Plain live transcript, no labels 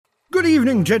Good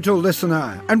evening, gentle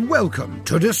listener, and welcome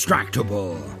to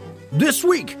Distractable. This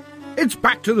week, it's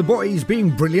back to the boys being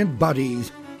brilliant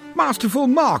buddies. Masterful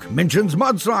Mark mentions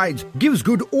mudslides, gives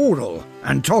good oral,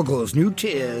 and toggles new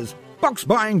tears.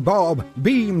 Box-buying Bob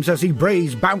beams as he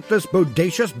brays boundless,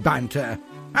 bodacious banter.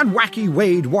 And Wacky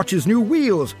Wade watches new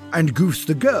wheels and goofs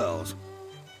the girls.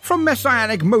 From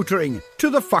messianic motoring to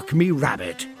the fuck me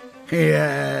rabbit.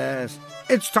 Yes,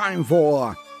 it's time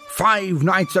for Five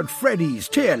Nights at Freddy's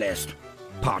Tier List,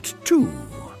 Part 2.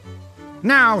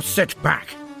 Now sit back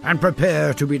and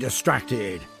prepare to be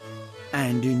distracted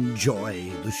and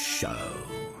enjoy the show.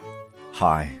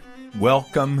 Hi,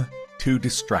 welcome to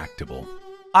Distractable.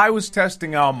 I was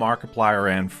testing out Markiplier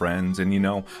and Friends, and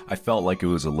I felt like it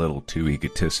was a little too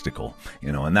egotistical,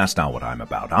 and that's not what I'm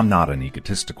about. I'm not an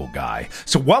egotistical guy.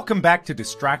 So welcome back to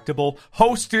Distractable,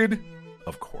 hosted,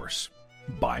 of course,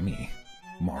 by me,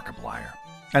 Markiplier.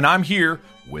 And I'm here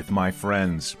with my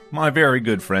friends, my very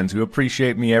good friends who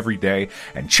appreciate me every day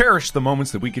and cherish the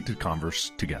moments that we get to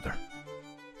converse together.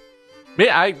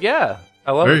 I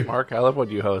love it, Mark. I love when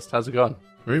you host. How's it going?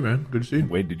 Hey, man. Good to see you.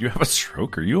 Wait, did you have a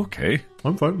stroke? Are you okay?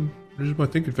 I'm fine. This is my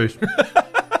thinking face.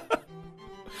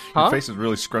 Your face is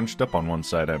really scrunched up on one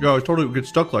side. Yeah, I was told it would get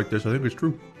stuck like this. I think it's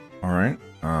true. All right.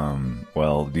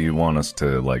 Well, do you want us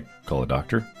to, call a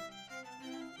doctor?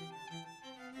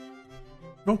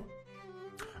 No.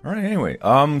 All right, anyway.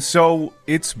 So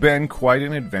it's been quite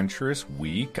an adventurous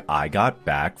week. I got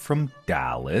back from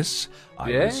Dallas.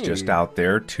 I was just out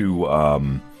there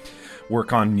to,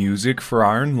 work on music for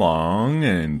Iron Lung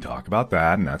and talk about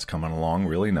that, and that's coming along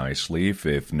really nicely.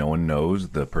 If no one knows,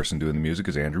 the person doing the music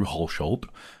is Andrew Hulshult.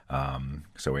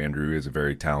 So Andrew is a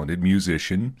very talented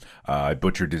musician. I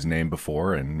butchered his name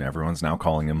before, and everyone's now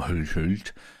calling him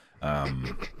Hulshult.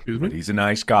 But he's a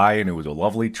nice guy, and it was a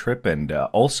lovely trip. And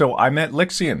also, I met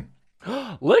Lixian.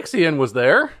 Lixian was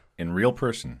there? In real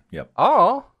person, yep.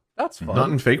 Oh, that's fun. Not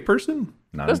in fake person?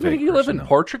 Doesn't he live in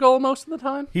Portugal most of the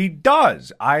time? He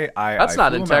does. That's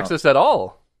not in Texas at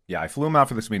all. Yeah, I flew him out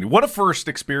for this meeting. What a first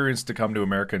experience to come to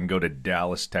America and go to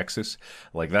Dallas, Texas.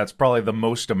 That's probably the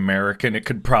most American it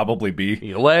could probably be.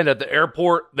 You land at the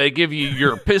airport, they give you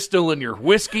your pistol and your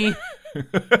whiskey,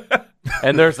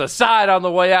 and there's a sign on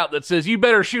the way out that says, you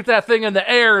better shoot that thing in the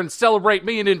air and celebrate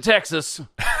being in Texas.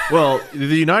 Well,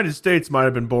 the United States might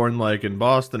have been born in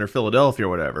Boston or Philadelphia or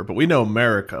whatever, but we know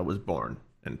America was born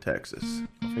in Texas.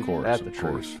 Of course, of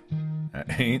course.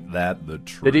 Ain't that the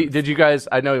truth? Did you guys,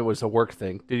 I know it was a work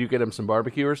thing, did you get him some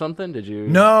barbecue or something? Did you?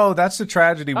 No, that's the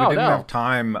tragedy. We didn't have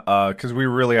time because we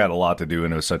really had a lot to do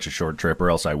and it was such a short trip, or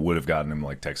else I would have gotten him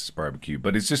Texas barbecue.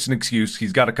 But it's just an excuse.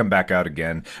 He's got to come back out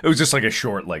again. It was just a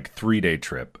short 3-day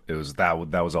trip. It was that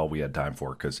was all we had time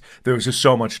for because there was just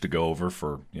so much to go over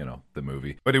for the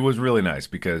movie. But it was really nice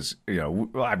because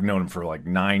I've known him for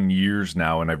 9 years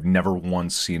now and I've never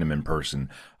once seen him in person.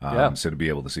 So to be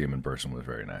able to see him in person was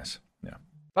very nice. Yeah,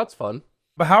 that's fun.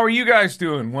 But how are you guys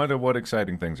doing? What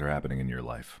exciting things are happening in your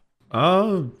life?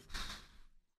 Same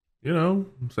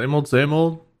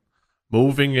old.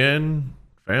 Moving in,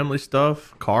 family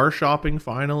stuff, car shopping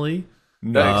finally.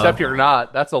 No, except you're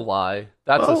not. That's a lie.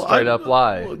 That's a straight up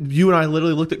lie. You and I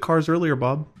literally looked at cars earlier,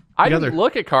 Bob. I didn't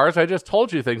look at cars. I just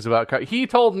told you things about cars. He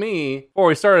told me before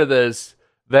we started this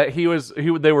that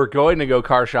they were going to go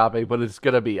car shopping, but it's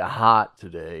going to be hot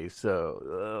today.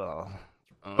 So,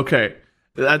 okay,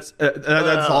 that's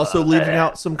also leaving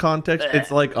out some context. It's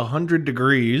 100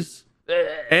 degrees,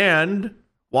 and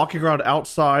walking around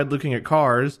outside looking at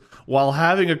cars while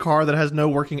having a car that has no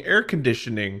working air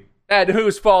conditioning. And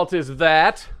whose fault is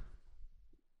that?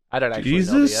 I don't actually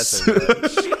know the answer to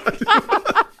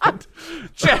that.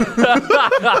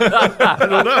 I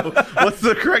don't know. What's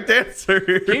the correct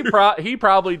answer? He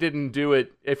probably didn't do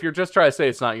it. If you're just trying to say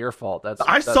it's not your fault, that's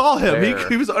saw him. Fair.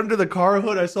 He was under the car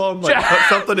hood. I saw him cut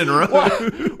something and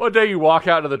run. One day you walk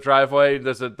out to the driveway and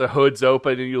the hood's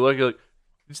open and you look like,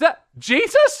 is that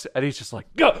Jesus? And he's just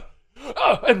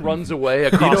and runs away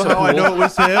across. You know how I know it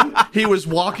was him? He was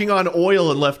walking on oil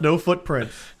and left no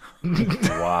footprints.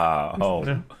 Wow.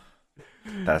 Yeah.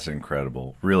 That's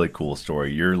incredible. Really cool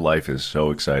story. Your life is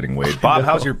so exciting, Wade. Bob,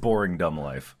 how's your boring, dumb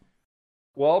life?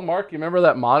 Well, Mark, you remember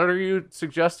that monitor you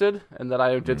suggested and that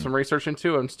I did some research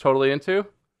into and was totally into?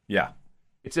 Yeah.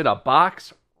 It's in a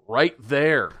box right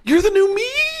there. You're the new me!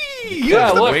 Yeah,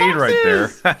 look, Wade right there.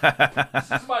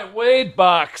 This is my Wade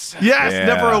box. Yes,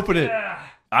 never open it. Yeah.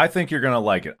 I think you're going to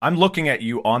like it. I'm looking at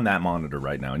you on that monitor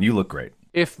right now, and you look great.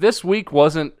 If this week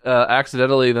wasn't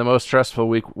accidentally the most stressful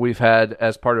week we've had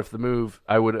as part of the move,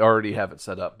 I would already have it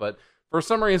set up. But for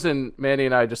some reason, Mandy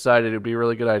and I decided it would be a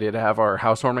really good idea to have our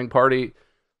housewarming party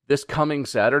this coming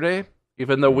Saturday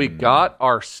even though we got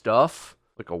our stuff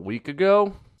like a week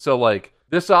ago. So like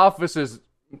this office is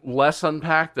less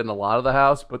unpacked than a lot of the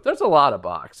house, but there's a lot of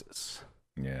boxes.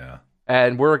 Yeah.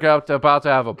 And we're about to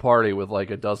have a party with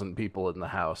like a dozen people in the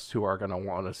house who are going to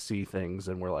want to see things.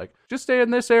 And we're like, just stay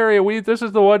in this area. This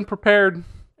is the one prepared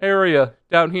area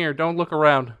down here. Don't look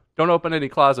around. Don't open any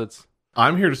closets.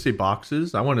 I'm here to see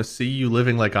boxes. I want to see you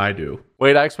living like I do.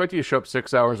 Wait, I expect you to show up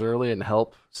 6 hours early and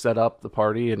help set up the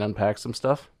party and unpack some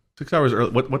stuff. 6 hours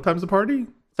early. What time's the party?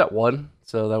 It's at 1,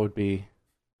 so that would be,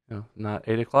 not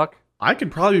 8 o'clock. I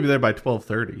could probably be there by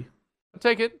 12:30. I'll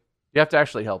take it. You have to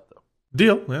actually help, though.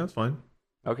 Deal. Yeah, that's fine.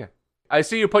 Okay. I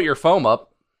see you put your foam up.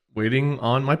 Waiting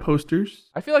on my posters.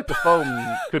 I feel like the foam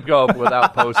could go up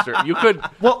without poster. You could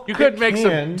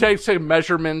take some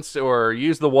measurements or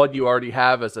use the one you already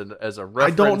have as a reference. I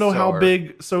don't know how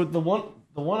big. So the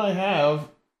one I have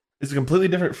is a completely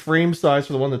different frame size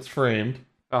for the one that's framed.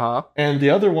 Uh-huh. And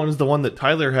the other one is the one that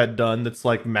Tyler had done that's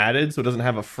like matted, so it doesn't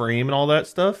have a frame and all that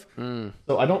stuff.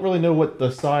 So I don't really know what the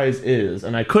size is,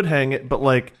 and I could hang it, but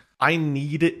like I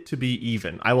need it to be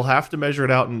even. I will have to measure it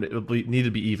out, and it will need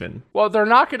to be even. Well, they're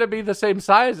not going to be the same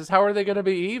sizes. How are they going to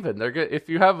be even? If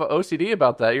you have OCD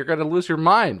about that, you're going to lose your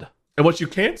mind. And what you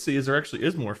can't see is there actually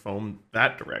is more foam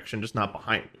that direction, just not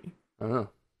behind me.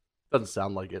 Doesn't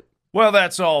sound like it. Well,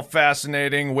 that's all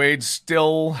fascinating. Wade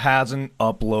still hasn't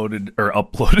uploaded.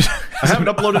 I haven't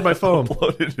uploaded my foam.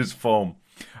 Uploaded his foam.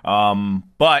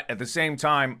 But at the same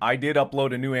time, I did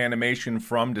upload a new animation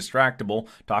from Distractable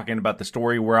talking about the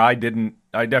story where me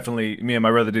and my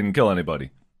brother didn't kill anybody.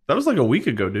 That was like a week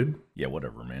ago, dude. Yeah,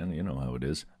 whatever, man. You know how it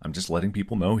is. I'm just letting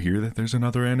people know here that there's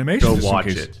another animation. Go watch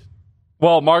it.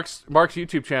 Well, Mark's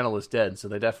YouTube channel is dead, so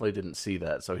they definitely didn't see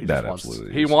that. So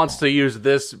he wants to use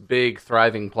this big,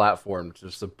 thriving platform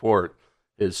to support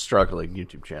his struggling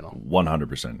YouTube channel.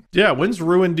 100%. Yeah, when's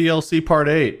Ruin DLC Part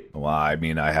 8? Well, I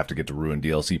mean, I have to get to Ruin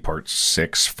DLC Part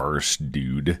 6 first,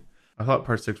 dude. I thought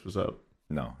Part 6 was up.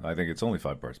 No, I think it's only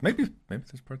 5 parts. Maybe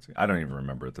there's Part 6. I don't even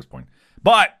remember at this point.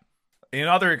 But in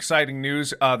other exciting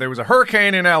news, there was a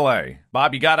hurricane in LA.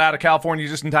 Bob, you got out of California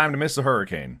just in time to miss the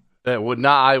hurricane. It would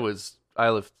not. I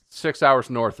lived 6 hours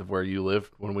north of where you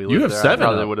lived when we lived you have there. 7. I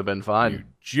probably would have been fine. You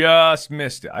just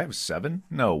missed it. I have 7?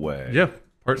 No way. Yeah.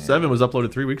 Part 7 was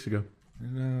uploaded 3 weeks ago.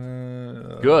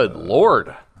 Good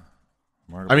Lord.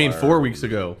 I mean, 4 weeks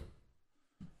ago.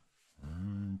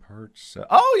 Part 7.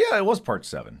 Oh, yeah, it was Part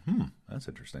 7. That's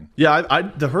interesting.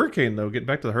 Yeah, the hurricane, though, getting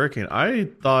back to the hurricane, I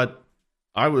thought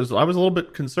I was a little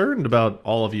bit concerned about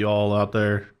all of you all out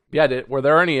there. Yeah, were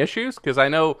there any issues? Because I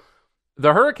know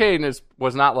the hurricane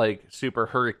was not like super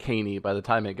hurricane-y by the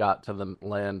time it got to the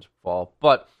landfall,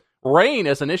 but rain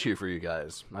is an issue for you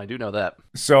guys. I do know that.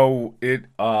 So it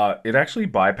actually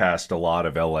bypassed a lot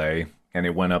of LA, and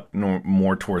it went up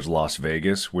more towards Las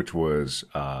Vegas, which was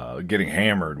getting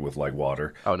hammered with like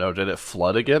water. Oh no, did it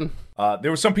flood again?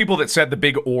 There were some people that said the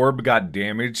big orb got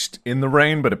damaged in the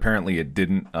rain, but apparently it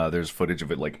didn't. There's footage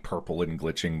of it like purple and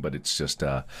glitching, but it's just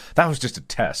that was just a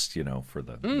test, for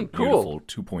the beautiful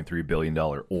 $2.3 billion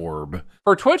orb.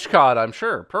 For TwitchCon, I'm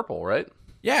sure. Purple, right?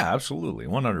 Yeah, absolutely.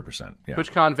 100%. Yeah.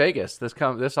 TwitchCon Vegas this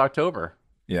October.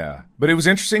 Yeah, but it was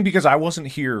interesting because I wasn't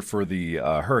here for the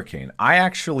hurricane. I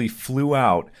actually flew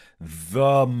out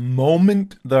the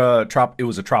moment it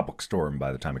was a tropical storm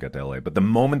by the time I got to LA, but the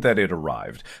moment that it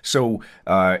arrived. So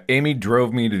Amy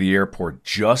drove me to the airport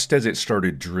just as it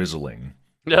started drizzling.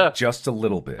 Just a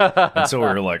little bit. And so we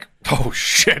were like, oh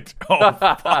shit, oh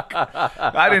fuck.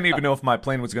 I didn't even know if my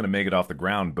plane was going to make it off the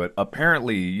ground, but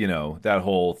apparently, that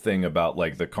whole thing about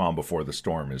like the calm before the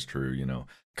storm is true,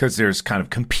 because there's kind of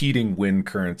competing wind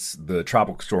currents. The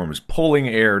tropical storm is pulling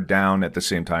air down at the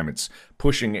same time it's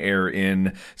pushing air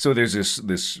in. So there's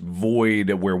this void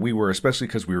where we were, especially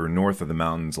because we were north of the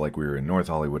mountains, like we were in North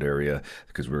Hollywood area,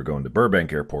 because we were going to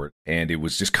Burbank Airport, and it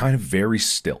was just kind of very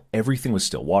still. Everything was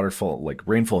still. Waterfall, like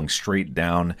rain falling straight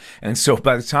down. And so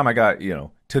by the time I got,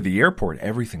 to the airport,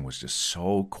 everything was just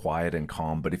so quiet and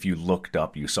calm. But if you looked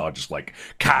up, you saw just like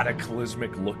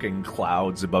cataclysmic looking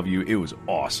clouds above you. It was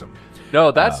awesome.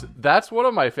 No, that's one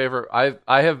of my favorite.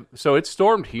 So it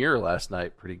stormed here last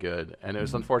night pretty good, and it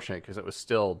was unfortunate because it was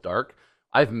still dark.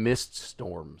 I've missed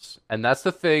storms, and that's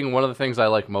the thing. One of the things I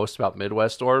like most about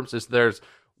Midwest storms is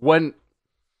when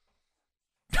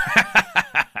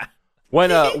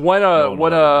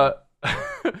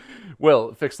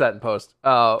Will, fix that in post.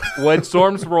 When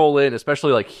storms roll in,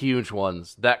 especially like huge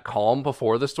ones, that calm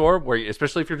before the storm,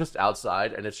 especially if you're just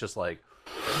outside and it's just like,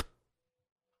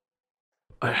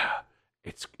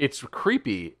 it's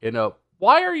creepy.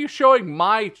 Why are you showing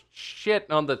my shit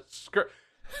on the screen?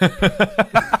 God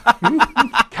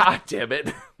damn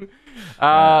it.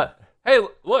 Hey,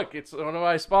 look, it's one of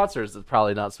my sponsors that's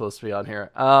probably not supposed to be on here.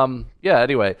 Yeah,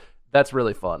 anyway, that's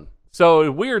really fun.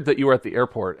 So weird that you were at the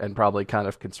airport and probably kind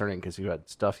of concerning because you had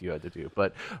stuff you had to do.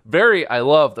 But I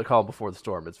love the calm before the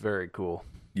storm. It's very cool.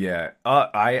 Yeah,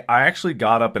 I actually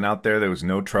got up and out there. There was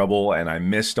no trouble, and I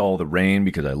missed all the rain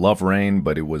because I love rain.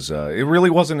 But it really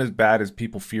wasn't as bad as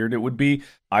people feared it would be.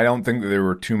 I don't think that there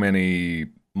were too many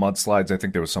mudslides. I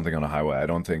think there was something on the highway. I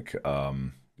don't think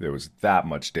there was that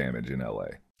much damage in LA.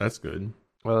 That's good.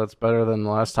 Well, it's better than the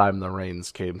last time the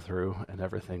rains came through and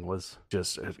everything was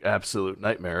just an absolute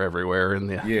nightmare everywhere in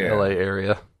the LA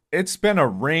area. It's been a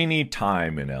rainy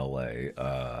time in LA,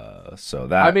 so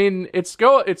that... I mean, it's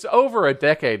over a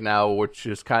decade now, which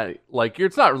is kind of like,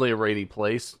 it's not really a rainy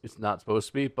place. It's not supposed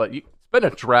to be, but it's been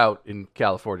a drought in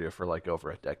California for like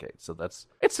over a decade. So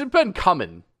it's been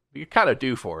coming. You're kind of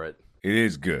due for it. It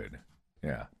is good,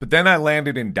 yeah. But then I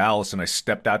landed in Dallas and I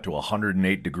stepped out to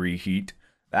 108-degree heat.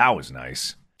 That was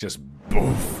nice. Just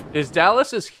boof. Is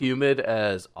Dallas as humid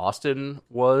as Austin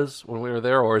was when we were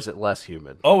there, or is it less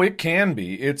humid? Oh, it can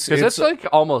be. It's like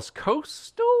almost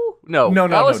coastal. No.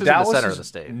 Dallas is in the center of the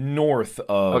state, north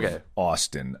of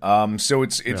Austin. So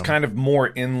it's kind of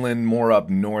more inland, more up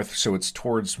north. So it's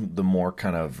towards the more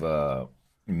kind of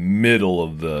middle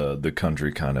of the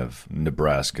country, kind of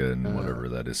Nebraska and whatever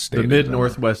that is. The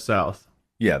mid-northwest south.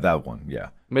 Yeah, that one. Yeah.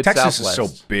 Mid-Southwest. Texas is so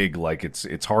big, like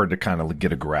it's hard to kind of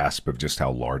get a grasp of just how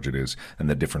large it is and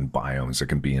the different biomes that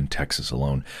can be in Texas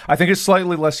alone. I think it's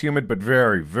slightly less humid, but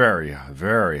very, very,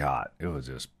 very hot. It was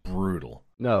just brutal.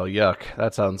 No, yuck.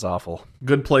 That sounds awful.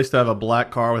 Good place to have a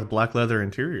black car with black leather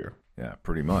interior. Yeah,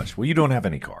 pretty much. Well, you don't have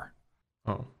any car.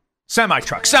 Oh.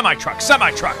 Semi-truck.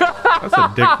 That's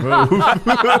a dick move.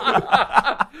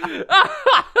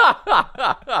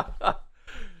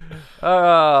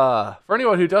 For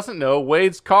anyone who doesn't know,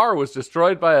 Wade's car was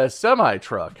destroyed by a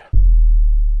semi-truck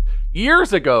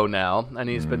years ago now, and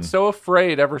he's been so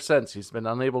afraid ever since. He's been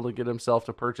unable to get himself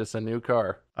to purchase a new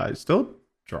car. I still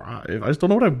drive. I just don't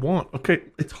know what I want. Okay,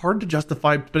 it's hard to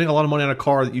justify spending a lot of money on a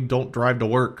car that you don't drive to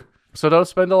work. So don't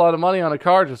spend a lot of money on a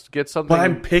car, just get something. But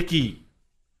I'm picky.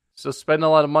 So spend a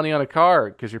lot of money on a car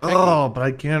because you're picky. Oh, but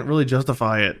I can't really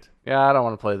justify it. Yeah, I don't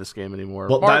want to play this game anymore.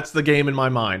 Well, that's the game in my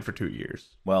mind for 2 years.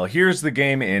 Well, here's the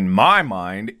game in my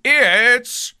mind.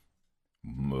 It's...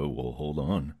 Well, hold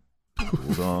on.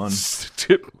 Hold on.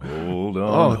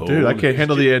 Oh, dude, I can't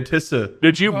handle the antissa.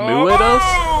 Did you moo at us?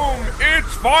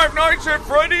 It's Five Nights at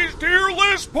Freddy's Tier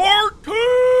List Part 2!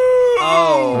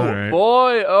 Oh, right.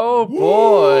 Boy. Oh,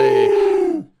 boy.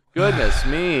 Woo! Goodness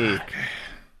me. Okay.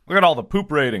 Look at all the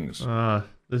poop ratings.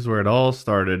 This is where it all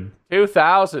started.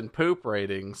 2,000 poop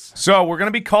ratings. So we're going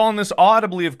to be calling this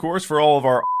audibly, of course, for all of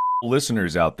our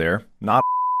listeners out there. Not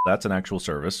that's an actual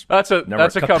service. That's a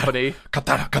company. Cut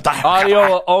that.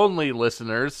 Audio only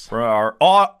listeners. For our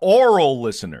oral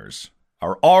listeners.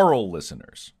 Our oral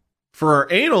listeners. For our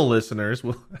anal listeners,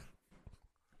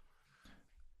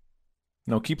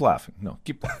 No, keep laughing. No,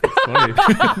 keep laughing.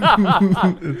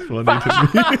 It's funny to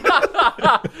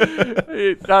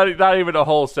me. Not even a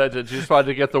whole sentence. You just wanted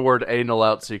to get the word anal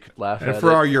out so you could laugh at it. And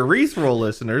for our urethral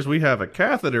listeners, we have a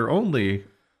catheter-only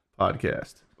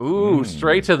podcast. Ooh,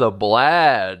 straight to the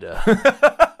blad.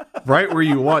 Right where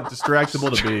you want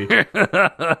Distractable to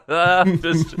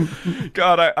be.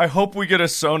 God, I hope we get a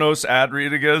Sonos ad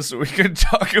read again so we can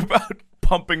talk about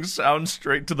pumping sound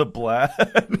straight to the blad.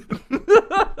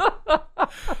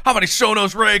 How many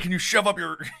Sonos, Ray, can you shove up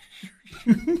your...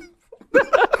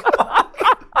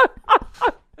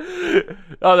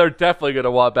 Oh, they're definitely going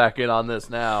to want back in on this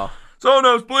now.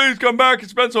 Sonos, please come back.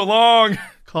 It's been so long.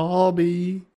 Call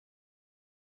me.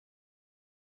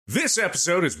 This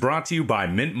episode is brought to you by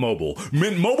Mint Mobile.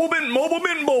 Mint Mobile, Mint Mobile,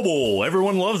 Mint Mobile.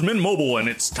 Everyone loves Mint Mobile, and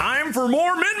it's time for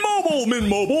more Mint Mobile, Mint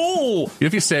Mobile.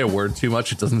 If you say a word too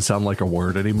much, it doesn't sound like a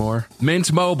word anymore.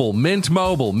 Mint Mobile, Mint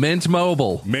Mobile, Mint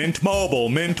Mobile. Mint Mobile,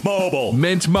 Mint Mobile.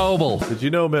 Mint Mobile. Did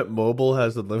you know Mint Mobile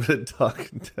has unlimited talk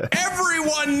and text?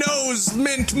 Everyone knows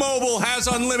Mint Mobile has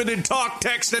unlimited talk,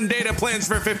 text, and data plans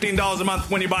for $15 a month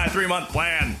when you buy a 3-month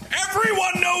plan.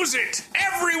 Everyone knows it.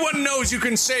 Everyone knows you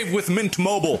can save with Mint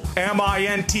Mobile.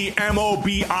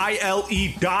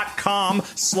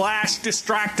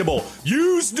 MintMobile.com/distractable.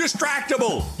 Use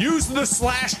Distractable. Use the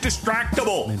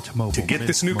 /distractable. To get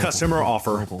this new customer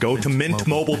offer, go to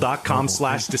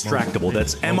mintmobile.com/distractable.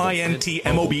 That's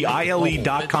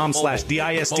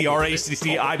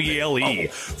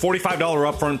MintMobile.com/distractable.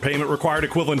 $45 upfront payment required,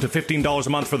 equivalent to $15 a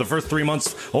month for the first 3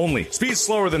 months only. Speed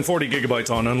slower than 40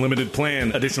 gigabytes on unlimited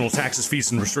plan. Additional taxes,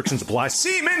 fees, and restrictions apply.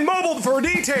 See Mint Mobile for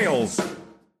details.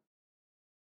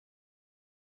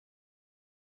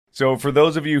 So for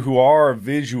those of you who are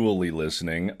visually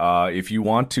listening, if you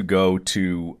want to go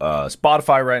to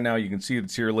Spotify right now, you can see the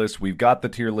tier list. We've got the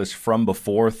tier list from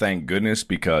before, thank goodness,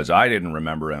 because I didn't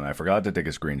remember and I forgot to take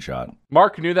a screenshot.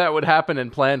 Mark knew that would happen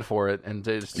and planned for it, and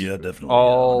it's definitely.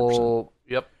 all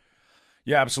yep.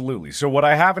 Yeah, absolutely. So what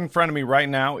I have in front of me right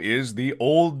now is the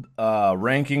old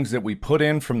rankings that we put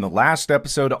in from the last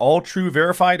episode. All true,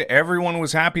 verified. Everyone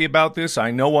was happy about this.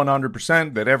 I know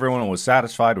 100% that everyone was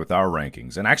satisfied with our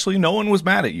rankings. And actually, no one was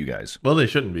mad at you guys. Well, they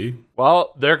shouldn't be.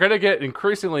 Well, they're going to get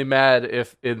increasingly mad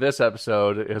if in this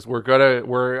episode is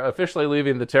we're officially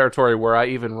leaving the territory where I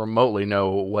even remotely know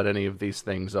what any of these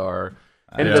things are.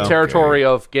 Into the territory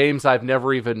of games I've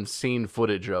never even seen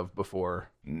footage of before.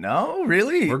 No,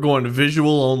 really? We're going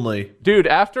visual only. Dude,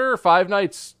 after Five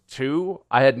Nights 2,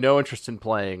 I had no interest in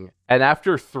playing. And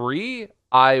after 3,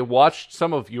 I watched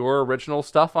some of your original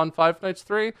stuff on Five Nights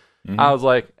 3. Mm-hmm. I was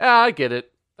like, I get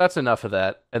it. That's enough of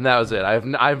that. And that was it.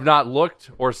 I've not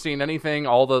looked or seen anything.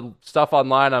 All the stuff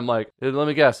online, I'm like, let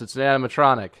me guess, it's an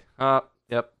animatronic. Yep.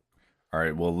 All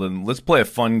right, well, then let's play a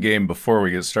fun game before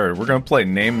we get started. We're going to play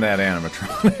Name That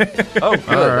Animatronic. Oh, good.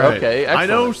 Right. Okay, excellent. I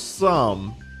know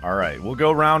some. All right, we'll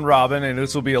go round robin, and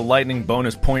this will be a lightning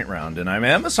bonus point round. And I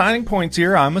am assigning points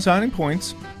here. I'm assigning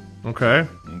points. Okay.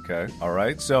 Okay, all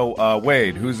right. So,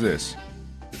 Wade, who's this?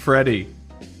 Freddy.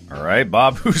 All right,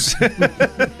 Bob, who's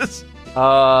this?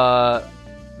 That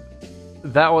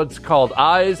one's called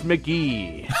Eyes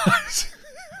McGee.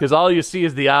 Because all you see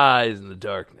is the eyes in the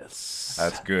darkness.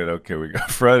 That's good. Okay, we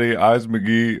got Freddy, Eyes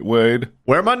McGee, Wade.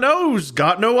 Where my nose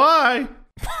got no eye.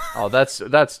 Oh, that's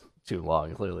too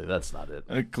long. Clearly, that's not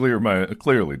it.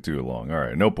 Clearly too long. All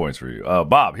right, no points for you.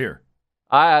 Bob, here.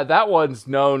 That one's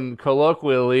known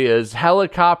colloquially as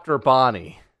Helicopter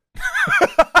Bonnie.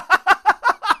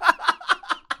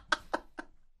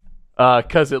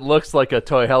 Because it looks like a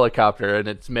toy helicopter, and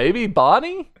it's maybe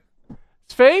Bonnie's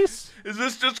face? Is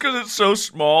this just because it's so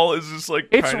small? Is this like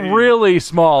It's tiny? really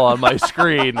small on my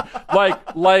screen.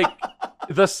 like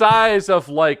the size of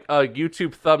like a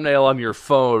YouTube thumbnail on your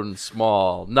phone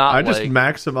small. I just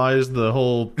maximized the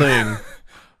whole thing.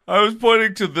 I was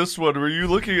pointing to this one. Were you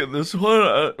looking at this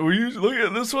one? Were you looking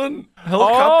at this one?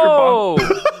 Helicopter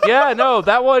yeah, no,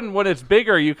 that one, when it's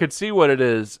bigger, you could see what it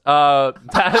is.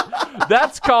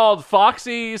 That's called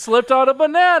Foxy Slipped on a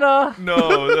Banana.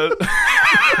 No,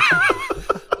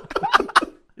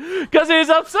 Because he's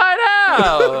upside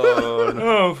down.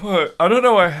 Oh, fuck. I don't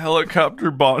know why Helicopter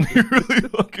Bonnie really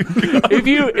looking good.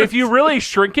 If you really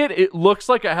shrink it, it looks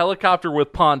like a helicopter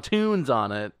with pontoons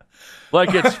on it.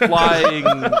 Like it's flying.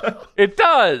 It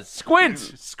does.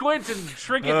 Squint and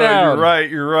shrink it down.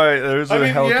 You're right. There's a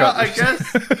helicopter. Yeah, I guess.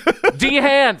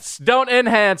 Dehance. Don't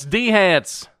enhance.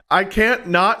 Dehance. I can't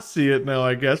not see it now,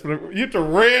 I guess. But you have to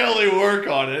really work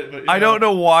on it. But, I don't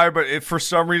know why, but for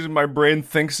some reason my brain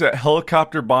thinks that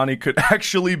Helicopter Bonnie could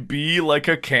actually be like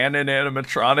a canon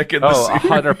animatronic in the series.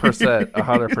 100%.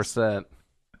 100%.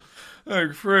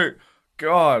 Like, frick.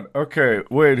 God. Okay,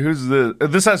 wait, who's this?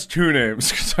 This has two names,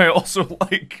 because I also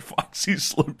like Foxy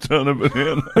Slipped on a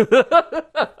Banana.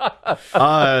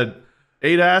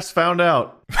 8-ass found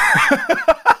out.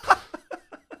 I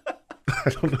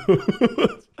don't know.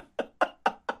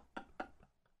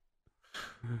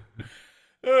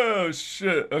 Oh,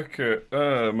 shit. Okay.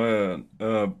 Oh, man.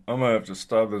 I'm gonna have to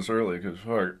stop this early, because,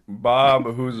 fuck.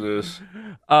 Bob, who's this?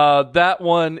 That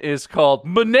one is called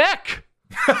Manek.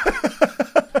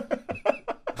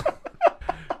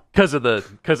 Because it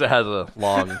has a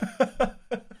long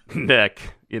neck,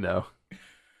 you know.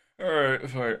 All right,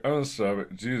 fine. I'm gonna stop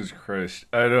it. Jesus Christ,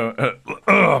 I don't.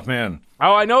 Oh man.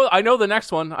 Oh, I know the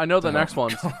next one. I know the next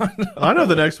one. I know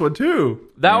the next one too.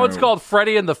 That one's called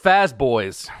Freddy and the Faz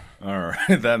Boys. All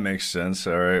right, that makes sense.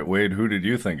 All right, Wade, who did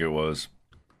you think it was?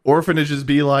 Orphanages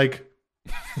be like.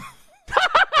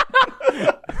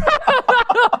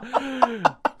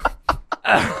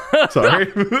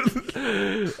 Sorry.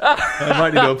 I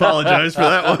might need to apologize for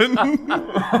that one.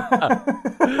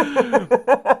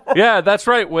 Yeah, that's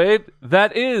right, Wade.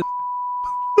 That is.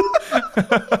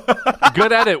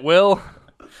 Good at it, Will.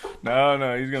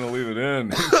 No, he's gonna leave it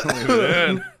in. He's gonna leave it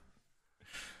in.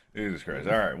 Jesus Christ!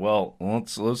 All right, well,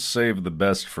 let's save the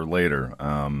best for later.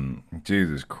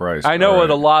 Jesus Christ! I know what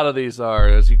a lot of these are,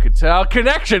 as you could tell.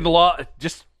 Connection law.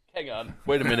 Just hang on.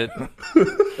 Wait a minute.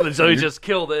 So we just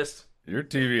kill this. Your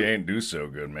TV ain't do so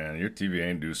good, man. Your TV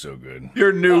ain't do so good.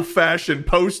 Your new fashioned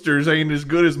posters ain't as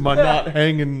good as my not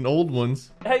hanging old ones.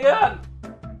 Hang on.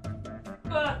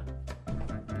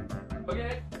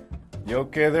 Okay. You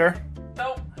okay there?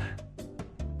 Nope.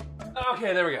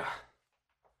 Okay, there we go.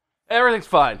 Everything's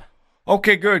fine.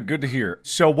 Okay, good. Good to hear.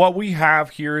 So what we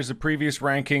have here is the previous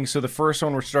ranking. So the first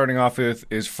one we're starting off with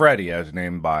is Freddy, as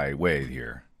named by Wade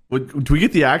here. Do we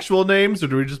get the actual names, or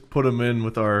do we just put them in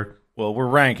with our... Well, we're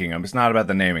ranking them. It's not about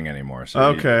the naming anymore. So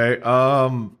okay.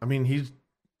 I mean, he's...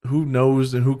 Who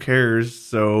knows and who cares?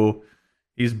 So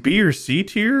he's B or C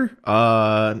tier?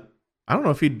 I don't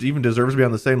know if he even deserves to be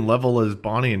on the same level as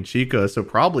Bonnie and Chica, so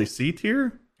probably C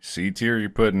tier? C tier, you're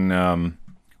putting... I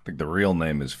think the real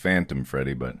name is Phantom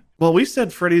Freddy, but... Well, we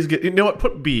said Freddy's get... You know what?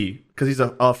 Put B, because he's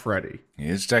a Freddy. He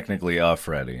is technically a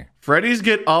Freddy. Freddy's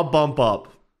get a bump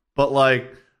up, but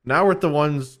like, now we're at the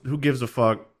ones who gives a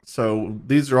fuck, so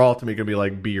these are all to me going to be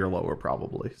like B or lower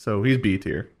probably. So he's B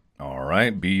tier. All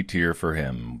right, B tier for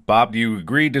him. Bob, do you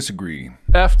agree, disagree?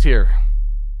 F tier.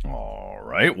 All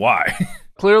right, why?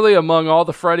 Clearly, among all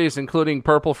the Freddys, including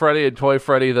Purple Freddy and Toy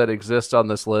Freddy that exist on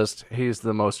this list, he's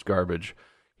the most garbage.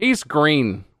 He's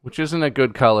green, which isn't a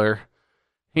good color.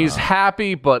 He's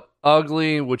happy but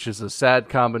ugly, which is a sad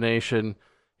combination.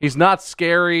 He's not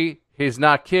scary. He's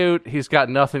not cute. He's got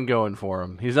nothing going for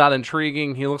him. He's not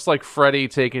intriguing. He looks like Freddy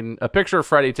taken a picture of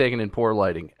Freddy taken in poor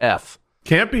lighting. F.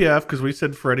 Can't be F because we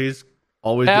said Freddy's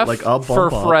always F get like a bump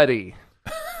for up. Freddy.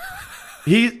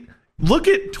 Look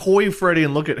at Toy Freddy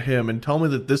and look at him and tell me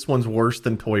that this one's worse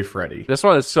than Toy Freddy. This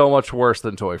one is so much worse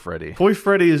than Toy Freddy. Toy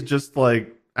Freddy is just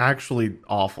like actually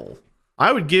awful.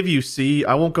 I would give you C.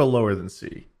 I won't go lower than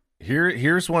C.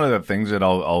 Here's one of the things that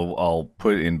I'll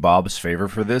put in Bob's favor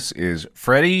for this is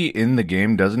Freddy in the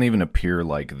game doesn't even appear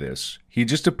like this. He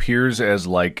just appears as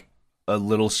like a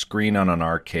little screen on an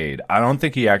arcade. I don't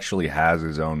think he actually has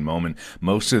his own moment.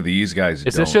 Most of these guys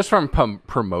Is this just from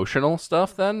promotional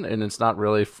stuff then, and it's not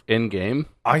really in game?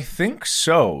 I think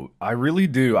so. I really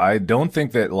do. I don't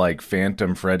think that like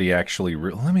Phantom Freddy actually.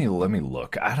 Let me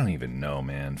look. I don't even know,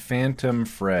 man. Phantom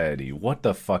Freddy. What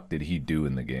the fuck did he do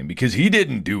in the game? Because he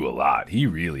didn't do a lot. He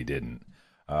really didn't.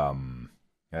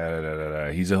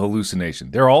 He's a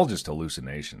hallucination. They're all just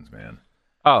hallucinations, man.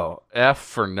 Oh, F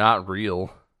for not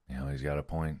real. Yeah, he's got a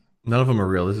point. None of them are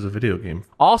real. This is a video game.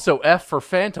 Also, F for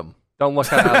Phantom. Don't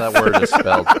look at how that word is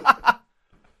spelled. All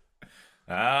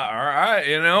right,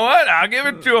 you know what? I'll give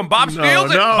it to him. Bob steals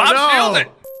it. Bob steals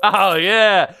it. Oh,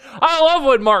 yeah. I love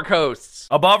when Mark hosts.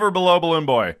 Above or below Balloon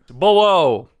Boy?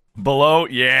 Below. Below?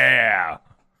 Yeah.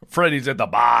 Freddy's at the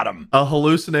bottom. A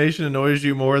hallucination annoys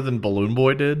you more than Balloon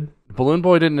Boy did? Balloon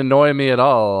Boy didn't annoy me at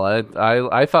all.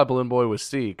 I thought Balloon Boy was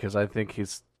C because I think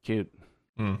he's cute.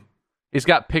 He's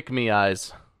got pick-me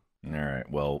eyes. All right,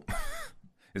 well,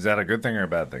 is that a good thing or a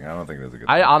bad thing? I don't think that's a good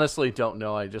thing. I honestly don't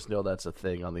know. I just know that's a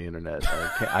thing on the internet.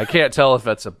 I can't tell if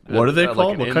that's a... What are they like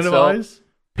called? an What insult. kind of eyes?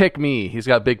 Pick-me. He's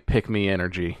got big pick-me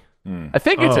energy. I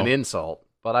think it's an insult,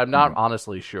 but I'm not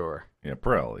honestly sure. Yeah,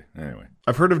 probably. Anyway.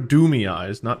 I've heard of Doomy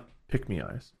eyes, not pick-me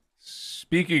eyes.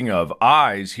 Speaking of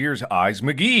eyes, here's Eyes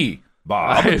McGee,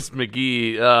 Bob. Eyes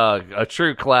McGee, a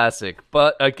true classic.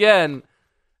 But again...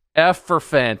 F for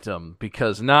Phantom,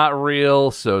 because not real,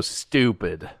 so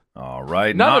stupid. All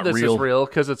right, None not of this real. is real,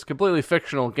 because it's a completely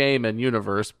fictional game and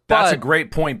universe. That's but a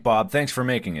great point, Bob. Thanks for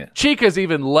making it. Chica's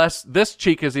even less... This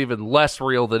Chica's even less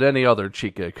real than any other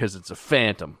Chica, because it's a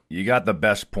phantom. You got the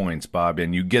best points, Bob,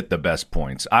 and you get the best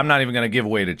points. I'm not even going to give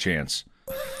Wade a chance.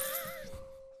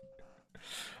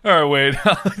 All right, Wade.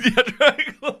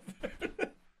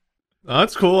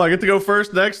 That's cool. I get to go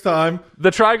first next time.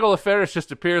 The Triangle of Fairness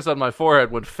just appears on my forehead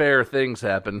when fair things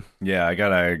happen. Yeah, I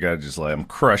gotta just like I'm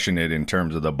crushing it in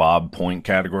terms of the Bob point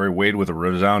category. Wade with a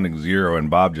resounding 0, and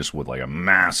Bob just with like a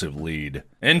massive lead,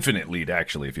 infinite lead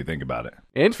actually, if you think about it.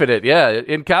 Infinite, yeah,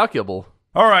 incalculable.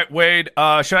 All right, Wade.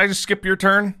 Should I just skip your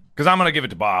turn? Because I'm gonna give it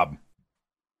to Bob.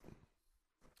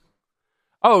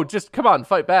 Oh, just come on,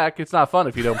 fight back. It's not fun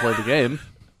if you don't play the game.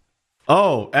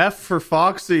 Oh, F for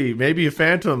Foxy. Maybe a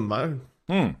Phantom.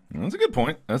 That's a good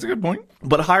point. That's a good point.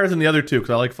 But higher than the other two,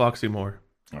 because I like Foxy more.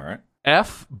 All right.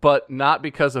 F, but not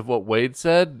because of what Wade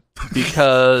said,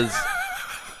 because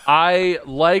I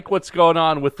like what's going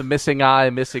on with the missing eye,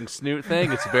 missing snoot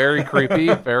thing. It's very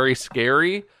creepy, very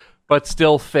scary, but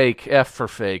still fake. F for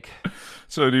fake.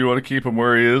 So do you want to keep him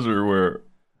where he is or where?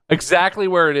 Exactly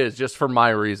where it is, just for my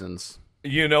reasons.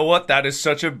 You know what? That is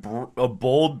such a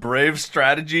bold, brave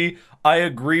strategy. I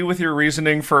agree with your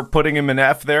reasoning for putting him in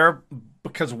F there,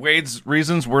 because Wade's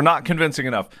reasons were not convincing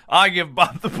enough. I give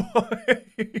Bob the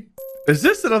point. Is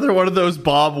this another one of those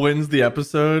Bob wins the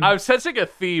episode? I'm sensing a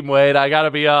theme, Wade. I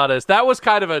gotta be honest. That was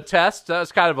kind of a test. That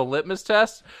was kind of a litmus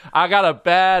test. I got a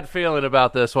bad feeling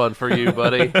about this one for you,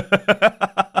 buddy.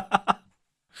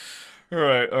 All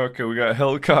right, okay, we got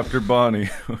Helicopter Bonnie.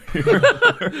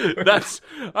 I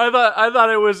thought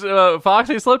it was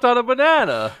Foxy slipped on a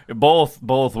banana. both,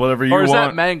 whatever you Or is want.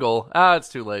 that Mangle? It's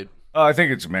too late. I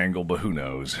think it's Mangle, but who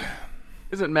knows?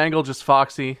 Isn't Mangle just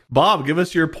Foxy? Bob, give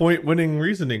us your point-winning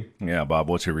reasoning. Yeah, Bob,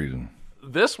 what's your reason?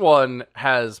 This one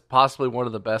has possibly one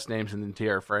of the best names in the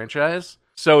entire franchise.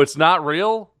 So it's not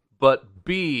real, but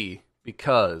B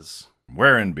because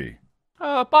Where in B?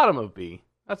 bottom of B.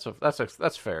 That's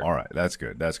fair. All right, that's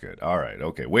good. All right,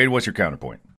 okay. Wade, what's your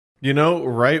counterpoint? You know,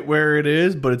 right where it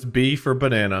is, but it's B for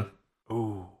banana.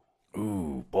 Ooh,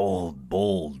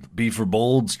 bold. B for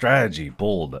bold strategy,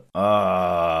 bold.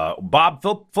 Bob,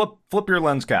 flip your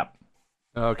lens cap.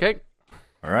 Okay.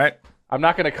 All right. I'm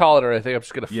not going to call it or anything. I'm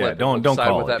just going to flip Yeah, it. don't We'll decide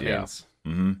call what it, that yeah. means.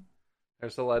 Mm-hmm.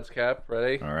 There's the lens cap.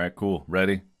 Ready? All right, cool.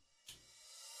 Ready?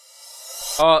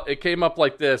 It came up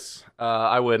like this.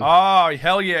 I win. Oh,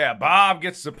 hell yeah. Bob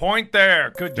gets the point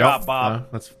there. Good job,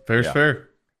 Bob. That's fair's fair.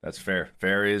 That's fair.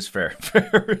 Fair is fair.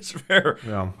 Fair is fair.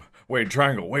 Yeah. Wade,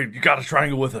 triangle. Wade, you got a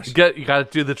triangle with us. You got to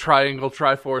do the triangle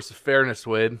triforce of fairness,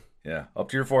 Wade. Yeah, up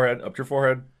to your forehead.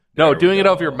 No, There doing we it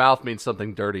go. over your mouth means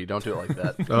something dirty. Don't do it like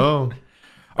that. Oh.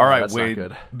 All right, that's not Wade.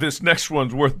 good. This next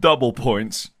one's worth double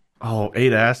points. Oh,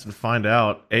 8 ass and find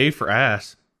out. A for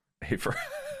ass. Hey, for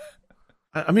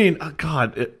I mean,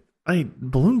 God,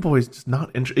 Balloon Boy's just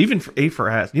not interesting. Even for A for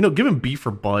ass. You know, give him B for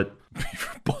butt.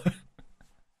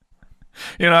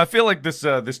 You know, I feel like this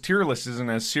tier list isn't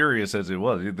as serious as it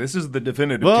was. This is the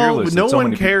definitive tier Well, list. no that so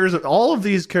one many cares. All of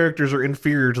these characters are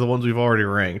inferior to the ones we've already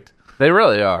ranked. They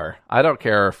really are. I don't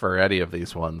care for any of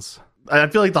these ones. I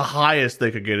feel like the highest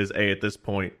they could get is A at this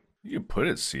point. You could put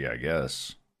it C, I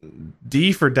guess.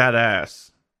 D for dat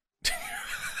ass.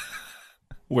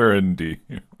 Where in D?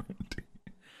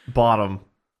 Bottom.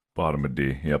 Bottom of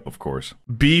D. Yep, of course.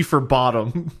 B for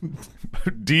bottom.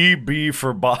 DB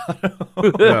for bottom.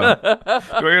 Yeah.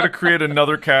 Do I got to create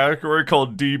another category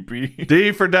called DB?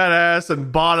 D for dat ass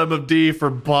and bottom of D for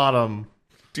bottom.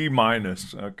 D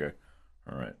minus. Okay.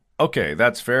 All right. Okay,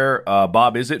 that's fair.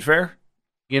 Bob, is it fair?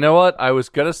 You know what? I was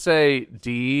going to say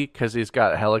D because he's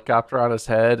got a helicopter on his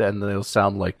head and it'll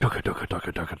sound like duka, duka,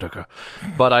 duka, duka, duka.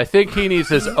 But I think he needs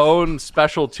his own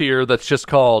special tier that's just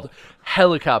called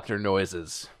helicopter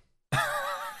noises.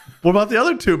 What about the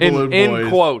other two balloon boys? In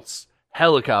quotes,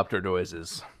 helicopter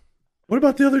noises. What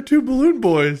about the other two balloon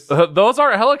boys? Those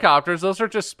aren't helicopters. Those are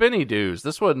just spinny dudes.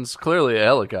 This one's clearly a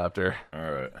helicopter. All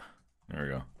right. There we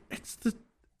go. It's the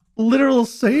literal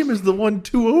same as the one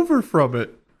 2 over from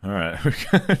it. All right.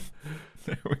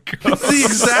 There we go. It's the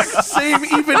exact same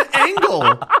even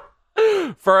angle.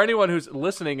 For anyone who's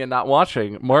listening and not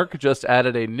watching, Mark just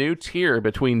added a new tier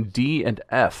between D and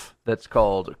F that's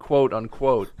called quote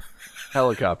unquote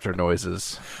helicopter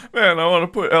noises. Man, I want to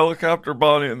put Helicopter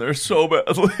Bonnie in there so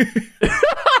badly.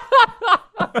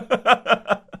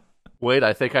 Wait,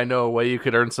 I think I know a way you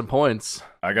could earn some points.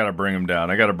 I got to bring him down.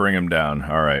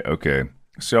 All right. Okay.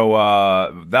 So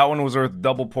that one was worth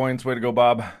double points. Way to go,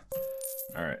 Bob.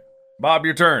 All right. Bob,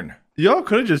 your turn. Y'all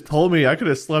could have just told me I could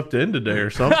have slept in today or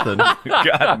something.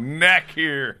 Got neck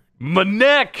here. My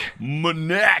neck!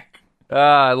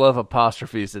 I love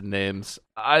apostrophes in names.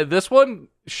 This one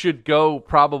should go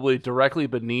probably directly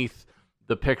beneath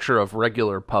the picture of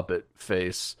regular puppet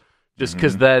face. Just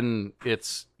because then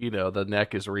it's, the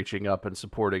neck is reaching up and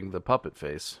supporting the puppet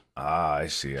face. Ah, I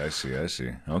see.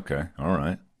 Okay. All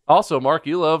right. Also, Mark,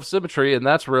 you love symmetry, and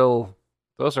that's real.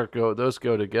 Those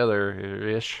go together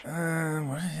ish. I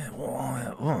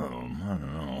don't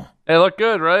know. Hey, look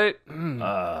good, right?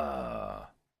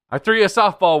 I threw you a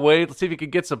softball, Wade. Let's see if you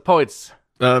can get some points.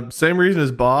 Same reason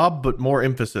as Bob, but more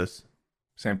emphasis.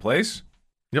 Same place?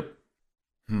 Yep.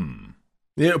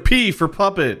 Yeah, P for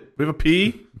puppet. We have a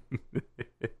P.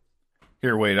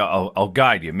 Here, wait. I'll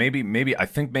guide you. Maybe. I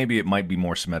think maybe it might be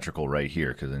more symmetrical right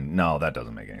here. Because no, that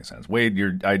doesn't make any sense. Wade,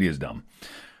 your idea is dumb.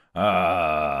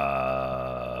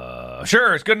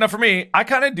 Sure, it's good enough for me. I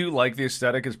kind of do like the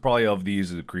aesthetic. It's probably of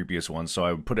these the creepiest ones, so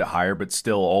I would put it higher. But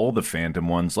still, all the Phantom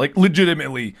ones, like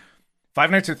legitimately, Five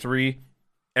Nights at 3.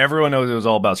 Everyone knows it was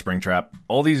all about Springtrap.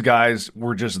 All these guys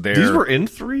were just there. These were in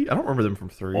 3? I don't remember them from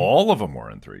 3. All of them were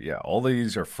in 3. Yeah, all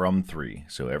these are from 3.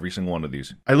 So every single one of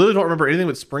these. I literally don't remember anything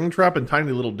but Springtrap and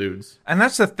Tiny Little Dudes. And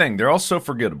that's the thing. They're all so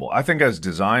forgettable. I think as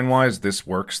design-wise, this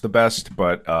works the best.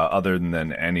 But other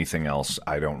than anything else,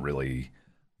 I don't really...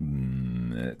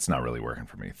 it's not really working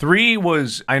for me. 3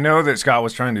 was... I know that Scott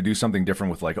was trying to do something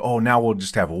different with now we'll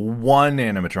just have one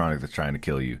animatronic that's trying to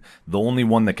kill you. The only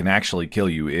one that can actually kill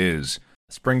you is...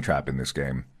 Springtrap in this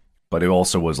game, but it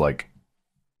also was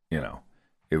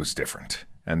it was different,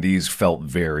 and these felt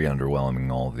very underwhelming.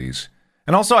 All of these,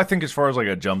 And also, I think as far as like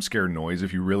a jump scare noise,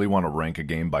 if you really want to rank a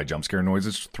game by jump scare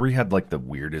noises, 3 had like the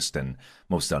weirdest and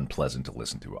most unpleasant to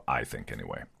listen to, I think,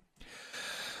 anyway.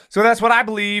 So that's what I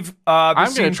believe.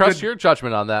 I'm going to trust your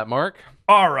judgment on that, Mark.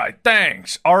 All right,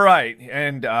 thanks. All right,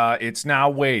 and it's now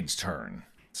Wade's turn.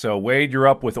 So, Wade, you're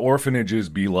up with Orphanages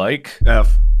Be Like.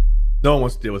 F. No one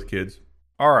wants to deal with kids.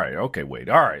 All right, okay, Wade.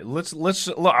 All right,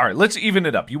 let's even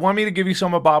it up. You want me to give you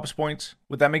some of Bob's points?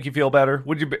 Would that make you feel better?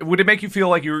 Would it make you feel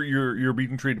like you're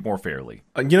being treated more fairly?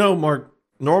 Mark,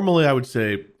 normally I would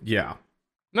say yeah.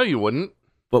 No, you wouldn't.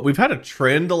 But we've had a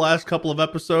trend the last couple of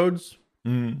episodes,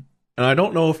 and I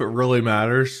don't know if it really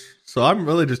matters. So I'm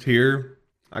really just here.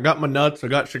 I got my nuts, I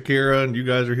got Shakira, and you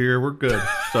guys are here. We're good.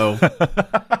 So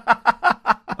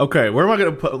okay, where am I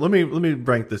going to put? Let me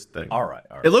rank this thing. All right.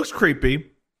 It looks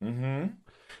creepy. Mm-hmm.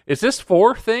 Is this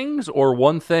 4 things or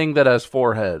one thing that has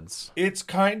 4 heads? It's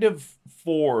kind of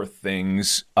 4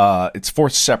 things. It's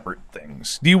 4 separate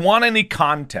things. Do you want any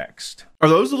context? Are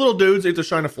those the little dudes you have to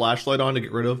shine a flashlight on to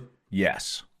get rid of?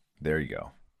 Yes. There you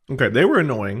go. Okay, they were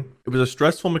annoying. It was a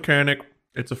stressful mechanic.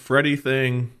 It's a Freddy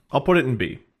thing. I'll put it in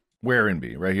B. Where in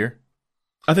B? Right here?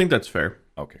 I think that's fair.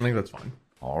 Okay. I think that's fine.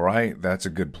 All right. That's a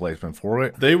good placement for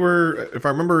it. They were, if I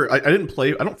remember, I didn't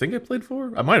play. I don't think I played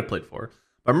 4. I might have played 4.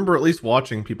 I remember at least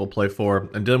watching people play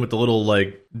 4 and dealing with the little,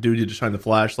 like, dude you just shine the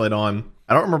flashlight on.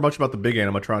 I don't remember much about the big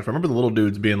animatronics. I remember the little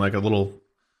dudes being, like, a little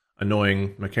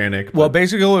annoying mechanic. Well,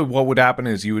 basically what would happen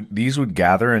is these would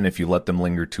gather, and if you let them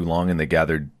linger too long and they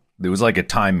gathered, there was like a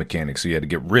time mechanic, so you had to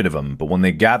get rid of them. But when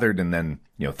they gathered and then,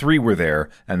 3 were there,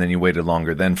 and then you waited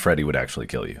longer, then Freddy would actually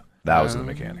kill you. That was the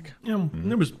mechanic. Yeah,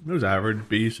 it was average.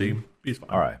 B, C. B's fine.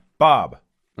 All right. Bob.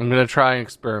 I'm going to try and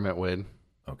experiment, Wade.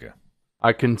 Okay.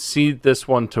 I concede this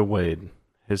one to Wade.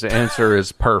 His answer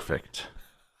is perfect.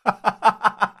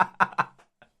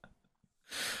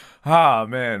 Ah,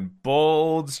 man.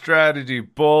 Bold strategy.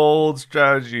 But...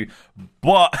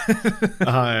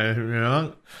 Yeah.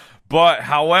 But,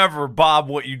 however, Bob,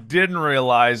 what you didn't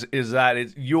realize is that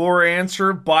it's your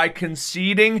answer by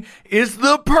conceding is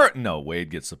the No, Wade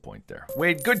gets the point there.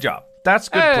 Wade, good job. That's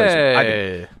good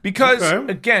placement. Because,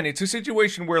 again, it's a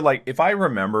situation where, like, if I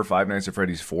remember Five Nights at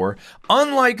Freddy's 4,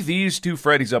 unlike these 2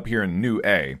 Freddys up here in New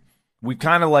A, we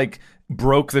kind of, like,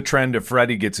 broke the trend of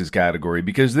Freddy gets his category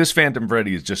because this Phantom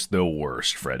Freddy is just the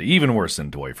worst Freddy. Even worse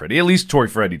than Toy Freddy. At least Toy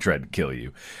Freddy tried to kill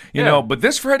you. You know, but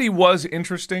this Freddy was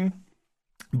interesting.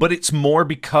 But it's more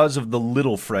because of the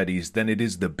little Freddys than it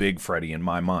is the big Freddy in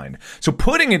my mind. So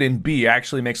putting it in B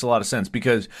actually makes a lot of sense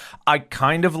because I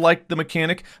kind of like the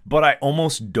mechanic, but I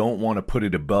almost don't want to put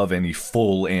it above any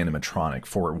full animatronic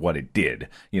for what it did.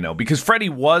 Because Freddy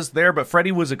was there, but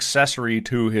Freddy was accessory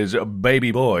to his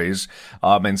baby boys,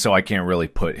 and so I can't really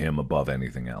put him above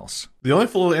anything else. The only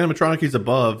full animatronic he's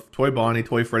above, Toy Bonnie,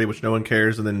 Toy Freddy, which no one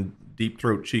cares, and then Deep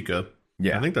Throat Chica.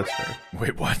 Yeah. I think that's fair.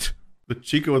 Wait, what? The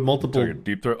Chica with multiple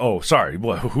deep throat. Oh, sorry.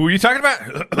 What? Who are you talking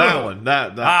about? That one.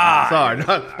 Sorry,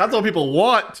 not what people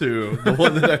want to. The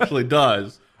one that actually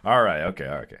does. All right. Okay.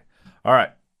 All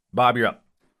right, Bob, you're up.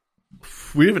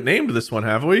 We haven't named this one,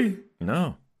 have we?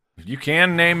 No. You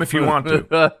can name if you want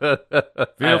to.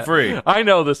 Feel free. I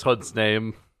know this one's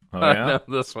name. Oh, yeah? I know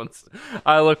this one's.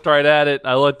 I looked right at it.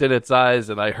 I looked in its eyes,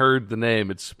 and I heard the name.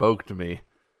 It spoke to me.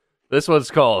 This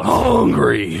one's called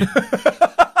Hungry.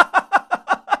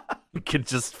 You can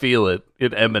just feel it.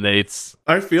 It emanates.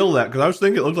 I feel that because I was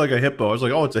thinking it looked like a hippo. I was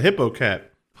like, oh, it's a hippo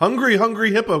cat. Hungry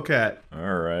hippo cat. All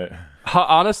right.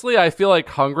 Honestly, I feel like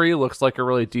Hungry looks like a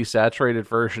really desaturated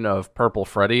version of Purple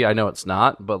Freddy. I know it's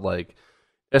not, but like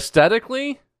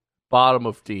aesthetically, bottom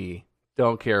of D.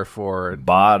 Don't care for it.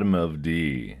 Bottom of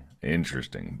D.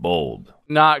 Interesting. Bold.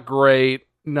 Not great.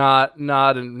 Not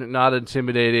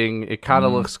intimidating. It kind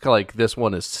of looks like this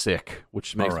one is sick,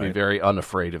 which makes me very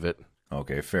unafraid of it.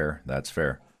 Okay, fair. That's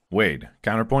fair. Wade,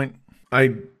 counterpoint?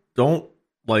 I don't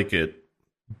like it,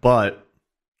 but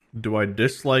do I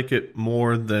dislike it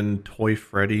more than Toy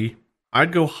Freddy?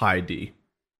 I'd go high D.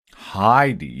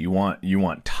 High D. You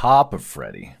want top of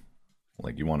Freddy.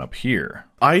 Like you want up here.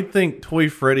 I think Toy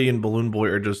Freddy and Balloon Boy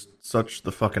are just such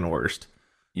the fucking worst.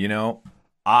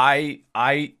 I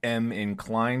am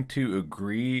inclined to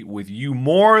agree with you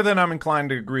more than I'm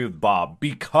inclined to agree with Bob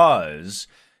because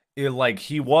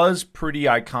he was pretty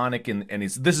iconic and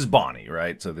this is Bonnie,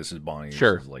 right? So this is Bonnie.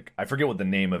 Sure. This is I forget what the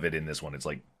name of it in this one. It's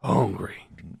like Hungry.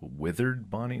 Withered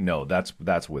Bonnie? No, that's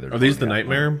Withered. Are these the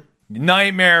Nightmare?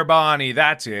 Nightmare Bonnie,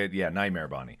 that's it. Yeah, Nightmare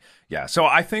Bonnie. Yeah, so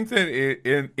I think that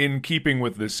in keeping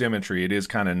with the symmetry, it is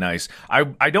kind of nice.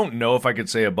 I don't know if I could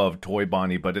say above Toy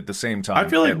Bonnie, but at the same time, I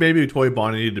feel like maybe Toy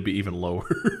Bonnie needed to be even lower.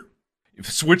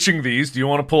 Switching these, do you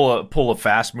want to pull a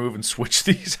fast move and switch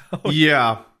these out?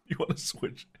 Yeah. You want to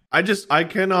switch? I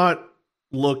cannot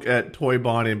look at Toy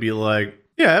Bonnie and be like,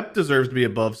 yeah, it deserves to be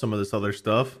above some of this other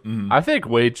stuff. I think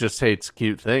Wade just hates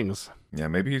cute things. Yeah,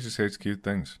 maybe he just hates cute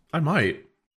things. I might.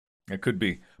 It could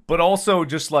be. But also,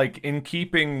 just like in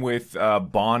keeping with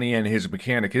Bonnie and his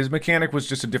mechanic was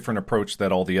just a different approach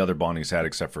that all the other Bonnies had,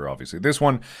 except for obviously this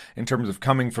one, in terms of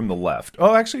coming from the left.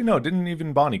 Oh, actually, no, didn't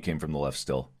even Bonnie came from the left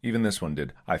still. Even this one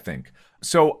did, I think.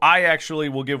 So I actually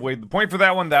will give Wade the point for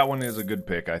that one. That one is a good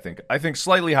pick, I think. I think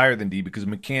slightly higher than D because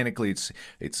mechanically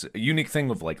it's a unique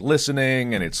thing of like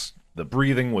listening, and the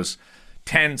breathing was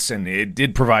tense, and it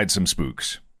did provide some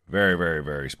spooks. Very, very,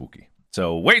 very spooky.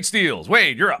 So Wade Steels.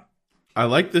 Wade, you're up. I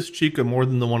like this Chica more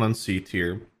than the one on C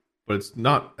tier, but it's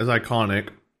not as iconic.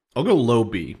 I'll go low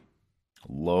B.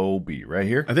 Low B, right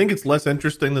here? I think it's less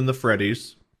interesting than the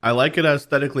Freddy's. I like it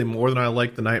aesthetically more than I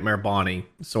like the Nightmare Bonnie.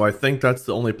 So I think that's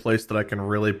the only place that I can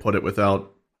really put it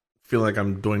without feeling like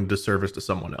I'm doing disservice to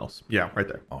someone else. Yeah, right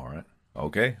there. All right.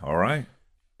 Okay, all right.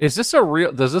 Is this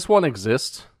does this one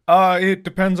exist? It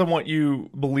depends on what you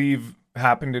believe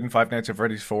happened in Five Nights at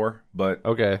Freddy's 4, but...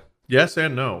 Okay. Yes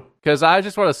and no. Because I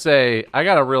just want to say, I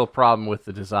got a real problem with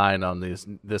the design on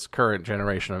this current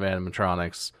generation of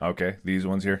animatronics. Okay, these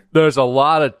ones here. There's a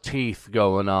lot of teeth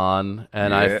going on,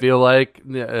 and I feel like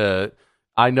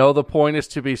I know the point is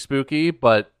to be spooky,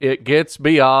 but it gets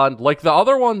beyond like the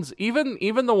other ones. Even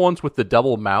the ones with the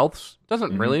double mouths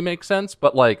doesn't really make sense.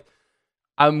 But like,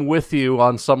 I'm with you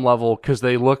on some level because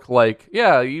they look like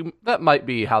that might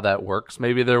be how that works.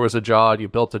 Maybe there was a jaw and you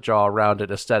built a jaw around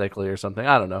it aesthetically or something.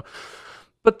 I don't know.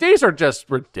 But these are just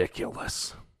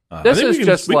ridiculous. This is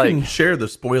just we like... can share the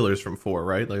spoilers from 4,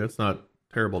 right? Like, it's not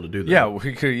terrible to do that. Yeah,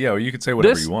 we could. Yeah, you could say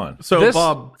whatever you want. So,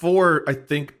 Bob, 4, I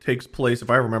think, takes place, if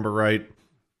I remember right,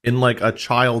 in, like, a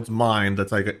child's mind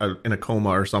that's, like, in a coma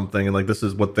or something, and, like, this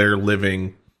is what they're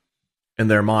living in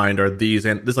their mind, are these,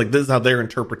 and this is how their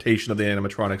interpretation of the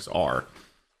animatronics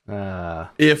are.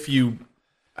 If you...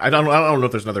 I don't know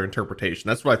if there's another interpretation.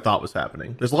 That's what I thought was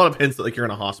happening. There's a lot of hints that like you're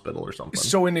in a hospital or something.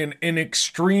 So in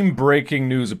extreme breaking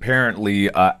news, apparently,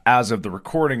 as of the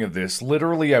recording of this,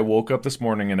 literally I woke up this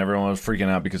morning and everyone was freaking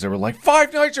out because they were like,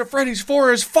 Five Nights at Freddy's 4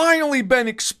 has finally been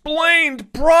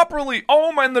explained properly.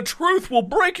 Oh man, the truth will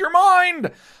break your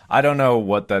mind. I don't know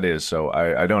what that is, so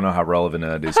I don't know how relevant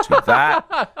that is to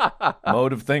that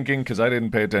mode of thinking because I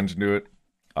didn't pay attention to it.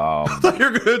 I thought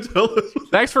you were going to tell us.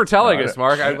 Thanks for telling us,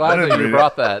 Mark. I'm glad that you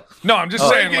brought that. No, I'm just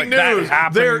saying, like, news. That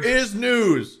happened. There is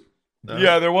news.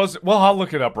 Yeah, there was. Well, I'll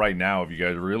look it up right now if you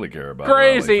guys really care about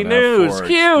Crazy it. news.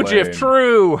 Huge if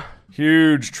true.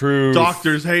 Huge truth.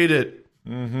 Doctors hate it.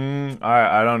 Mm-hmm.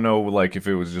 I don't know, like, if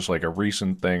it was just, like, a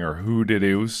recent thing or who did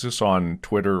it. It was just on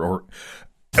Twitter or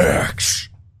X.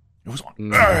 It was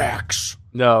on X.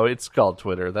 No, it's called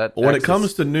Twitter. When it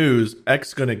comes to news,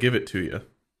 X going to give it to you.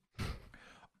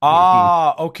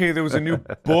 Okay, there was a new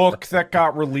book that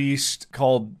got released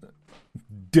called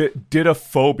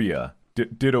Didophobia.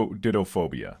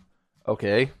 Didophobia.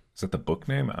 Okay. Is that the book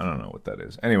name? I don't know what that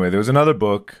is. Anyway, there was another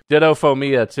book.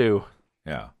 Didophobia, too.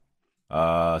 Yeah.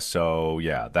 So,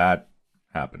 yeah, that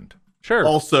happened. Sure.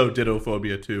 Also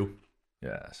Didophobia, too.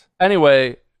 Yes.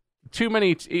 Anyway, too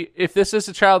many... if this is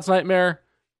a child's nightmare,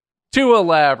 too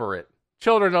elaborate.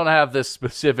 Children don't have this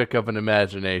specific of an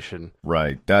imagination.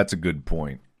 Right. That's a good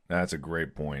point. That's a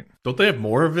great point. Don't they have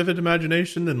more vivid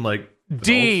imagination than, like...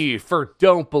 D for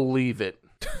don't believe it.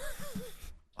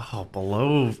 Oh,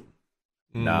 below...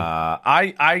 Nah,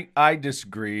 I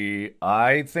disagree.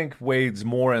 I think Wade's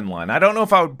more in line. I don't know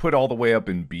if I would put all the way up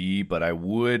in B, but I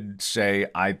would say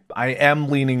I am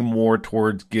leaning more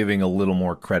towards giving a little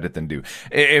more credit than due.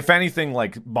 If anything,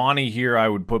 like Bonnie here, I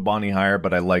would put Bonnie higher,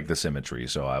 but I like the symmetry,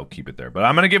 so I'll keep it there. But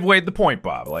I'm going to give Wade the point,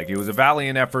 Bob. Like, it was a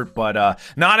valiant effort, but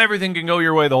not everything can go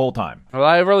your way the whole time. Well,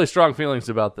 I have really strong feelings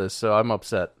about this, so I'm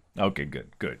upset. Okay, good.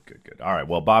 All right,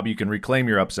 well, Bob, you can reclaim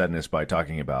your upsetness by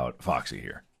talking about Foxy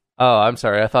here. Oh, I'm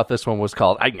sorry. I thought this one was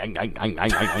called...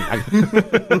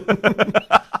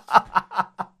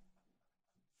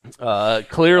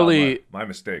 Clearly... My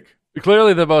mistake.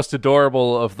 Clearly the most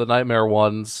adorable of the Nightmare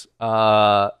ones.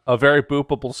 A very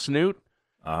boopable snoot.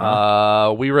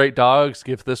 We Rate Dogs.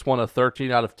 Give this one a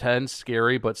 13 out of 10.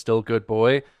 Scary, but still good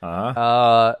boy.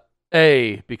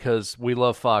 A, because we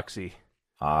love Foxy.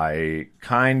 I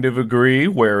kind of agree.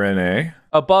 Where in A?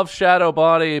 Above Shadow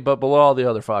Body, but below all the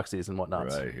other Foxies and whatnot.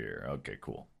 Right here. Okay,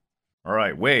 cool. All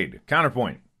right, Wade,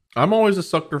 counterpoint. I'm always a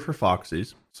sucker for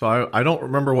Foxies, so I don't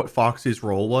remember what Foxy's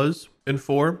role was in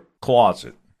 4.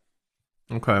 Closet.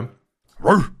 Okay.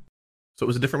 So it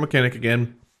was a different mechanic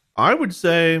again. I would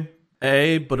say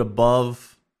A, but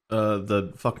above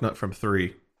the fucknut from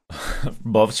 3.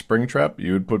 Above Springtrap,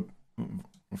 you would put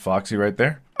Foxy right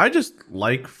there. I just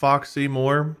like Foxy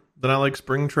more than I like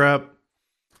Springtrap.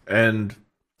 And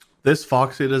this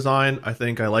Foxy design, I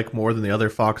think I like more than the other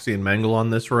Foxy and Mangle on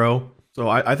this row. So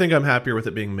I think I'm happier with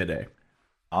it being mid-A.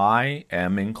 I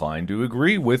am inclined to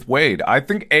agree with Wade. I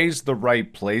think A's the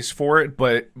right place for it,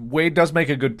 but Wade does make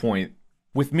a good point.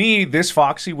 With me, this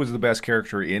Foxy was the best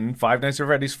character in Five Nights at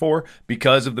Freddy's 4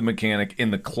 because of the mechanic in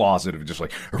the closet of just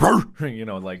like,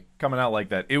 like coming out like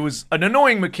that. It was an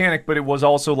annoying mechanic, but it was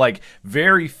also like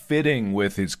very fitting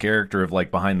with his character of like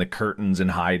behind the curtains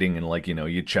and hiding and like,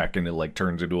 you check and it like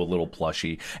turns into a little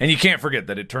plushie. And you can't forget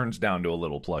that it turns down to a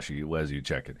little plushie as you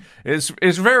check it.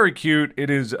 It's very cute. It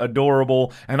is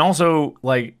adorable. And also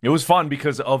like it was fun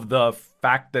because of the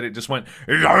fact that it just went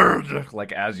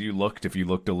like as you looked, if you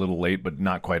looked a little late but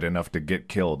not quite enough to get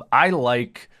killed. I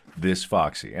like this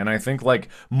Foxy, and I think like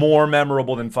more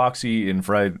memorable than Foxy in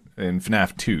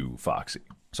FNAF 2 Foxy.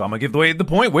 So I'm gonna give Wade the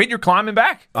point. Wade, you're climbing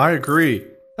back. I agree.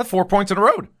 That's 4 points in a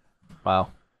row.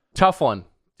 Wow. Tough one.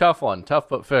 Tough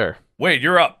but fair. Wade,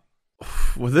 you're up.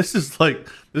 Well, this is like,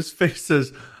 this face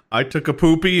says, I took a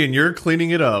poopy and you're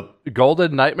cleaning it up.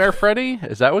 Golden Nightmare Freddy?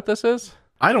 Is that what this is?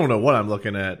 I don't know what I'm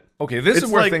looking at. Okay, this It's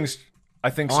is where like things,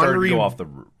 I think, started Henri- to go off the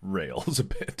rails a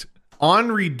bit.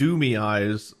 Henri Doomy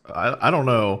eyes. I don't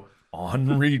know.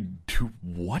 Henri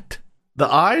what?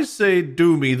 The eyes say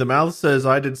Doomy. The mouth says,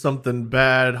 I did something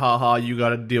bad. Haha, you got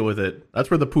to deal with it.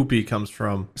 That's where the poopy comes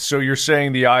from. So you're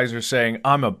saying the eyes are saying,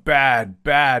 I'm a bad,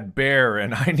 bad bear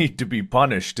and I need to be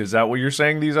punished. Is that what you're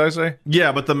saying these eyes say?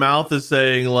 Yeah, but the mouth is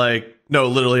saying, like, no,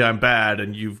 literally, I'm bad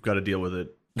and you've got to deal with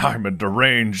it. I'm a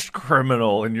deranged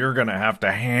criminal and you're going to have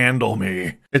to handle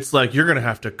me. It's like, you're going to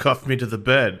have to cuff me to the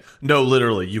bed. No,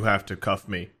 literally, you have to cuff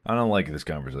me. I don't like this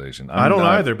conversation. I don't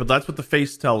either, but that's what the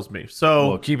face tells me. So,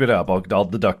 well, keep it up. I'll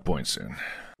deduct points soon.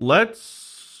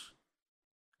 let's...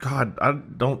 God, I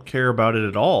don't care about it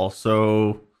at all.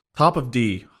 So, top of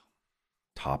D.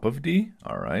 Top of D?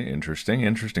 All right.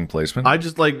 Interesting placement. I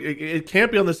just like, it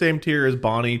can't be on the same tier as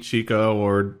Bonnie, Chico,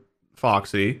 or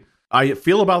Foxy. I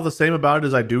feel about the same about it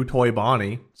as I do Toy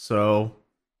Bonnie, so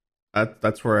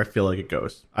that's where I feel like it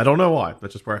goes. I don't know why.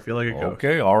 That's just where I feel like it goes.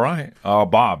 Okay, all right.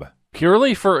 Bob.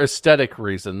 Purely for aesthetic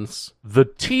reasons, the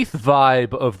teeth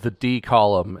vibe of the D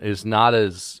column is not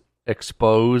as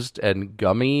exposed and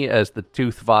gummy as the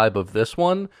tooth vibe of this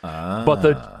one,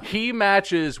 but he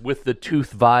matches with the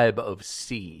tooth vibe of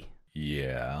C.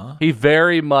 Yeah. He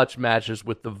very much matches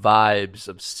with the vibes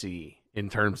of C in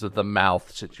terms of the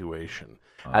mouth situation.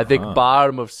 I think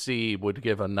bottom of C would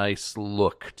give a nice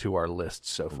look to our list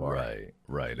so far.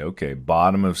 Right. Okay,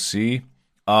 bottom of C.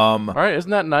 All right,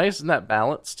 isn't that nice? Isn't that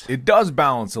balanced? It does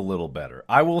balance a little better.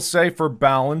 I will say for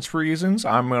balance reasons,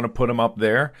 I'm going to put him up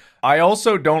there. I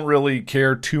also don't really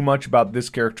care too much about this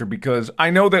character because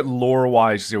I know that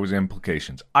lore-wise there was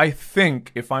implications. I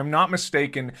think, if I'm not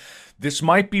mistaken, this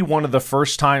might be one of the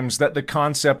first times that the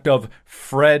concept of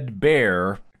Fred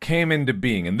Bear came into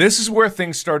being. And this is where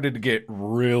things started to get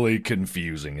really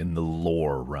confusing in the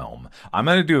lore realm. I'm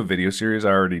going to do a video series.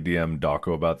 I already DM'd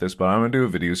Daco about this, but I'm going to do a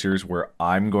video series where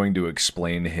I'm going to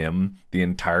explain him the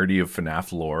entirety of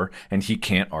FNAF lore, and he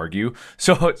can't argue.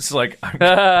 So it's like, I'm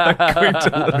going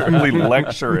to literally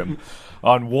lecture him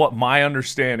on what my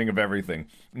understanding of everything.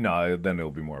 No, then it'll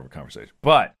be more of a conversation.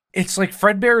 But it's like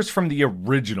Fredbear is from the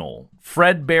original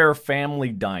Fredbear Family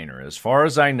Diner, as far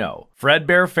as I know.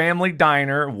 Fredbear Family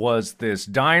Diner was this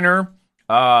diner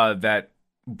that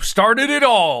started it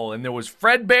all, and there was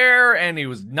Fredbear, and he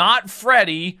was not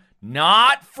Freddy.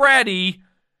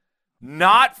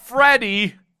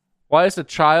 Why is a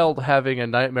child having a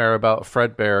nightmare about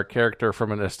Fredbear, a character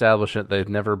from an establishment they've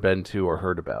never been to or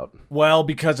heard about? Well,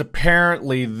 because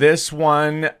apparently this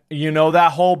one,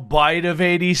 that whole bite of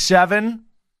 87?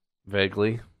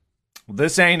 Vaguely.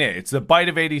 This ain't it. It's the bite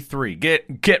of 83.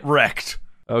 Get wrecked.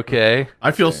 Okay.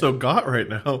 I feel so got right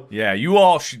now. Yeah, you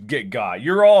all should get got.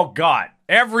 You're all got.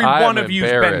 Every one of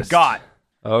you's been got.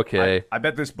 Okay. I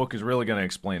bet this book is really going to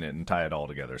explain it and tie it all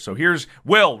together. So here's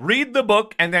Will. Read the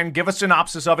book and then give a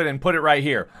synopsis of it and put it right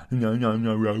here. Like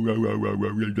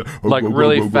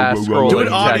really fast scrolling. Do an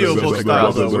audiobook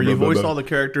style, though, where you voice all the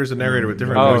characters and narrate it with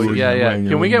different voices. Oh, yeah.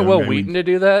 Can we get Will Wheaton to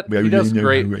do that? He does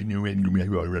great.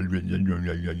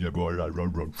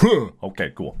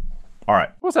 Okay, cool. All right.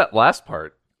 What was that last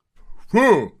part?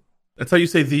 That's how you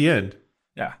say the end.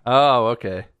 Yeah. Oh,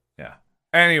 okay. Yeah.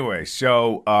 Anyway,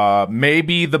 so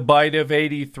maybe the bite of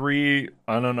 83.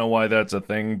 I don't know why that's a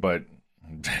thing, but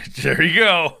there you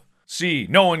go. See,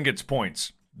 no one gets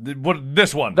points.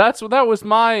 This one. That was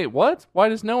my what? Why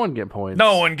does no one get points?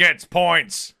 No one gets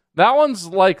points. That one's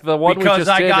like the one because we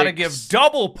just I did. gotta give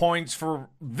double points for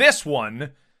this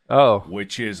one. Oh.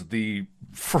 Which is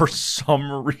for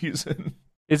some reason...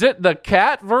 Is it the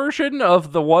cat version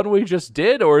of the one we just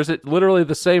did, or is it literally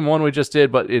the same one we just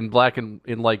did, but in black and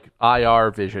in like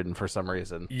IR vision for some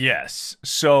reason? Yes.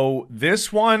 So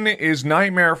this one is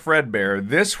Nightmare Fredbear.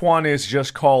 This one is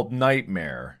just called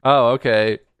Nightmare. Oh,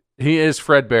 okay. He is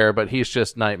Fredbear, but he's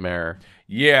just Nightmare.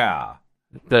 Yeah.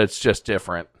 That's just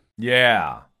different.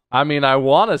 Yeah. I mean, I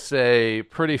want to say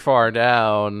pretty far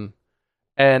down,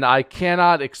 and I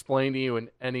cannot explain to you in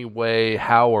any way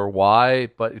how or why,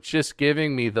 but it's just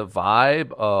giving me the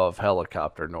vibe of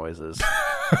helicopter noises.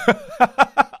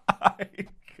 I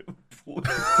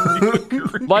completely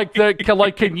agree. Like,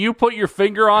 can you put your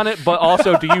finger on it? But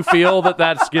also, do you feel that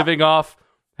that's giving off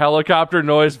helicopter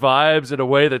noise vibes in a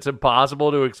way that's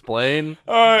impossible to explain?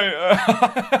 Yeah,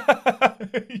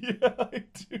 I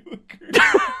do agree.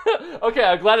 Okay,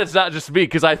 I'm glad it's not just me,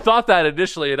 because I thought that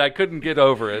initially and I couldn't get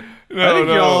over it. I think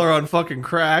y'all are on fucking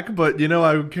crack, but you know,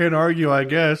 I can't argue, I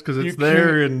guess, because it's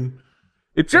there and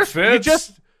It just you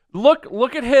just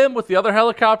look at him with the other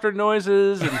helicopter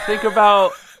noises and think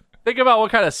about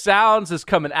what kind of sounds is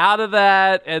coming out of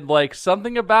that, and like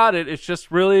something about it. It's just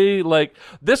really like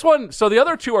this one. So the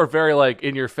other two are very like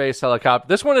in your face helicopter.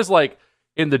 This one is like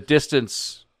in the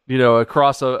distance, you know,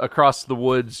 across the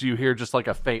woods. You hear just like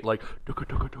a faint like,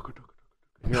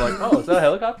 and you're like, oh, is that a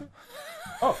helicopter?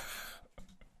 Oh.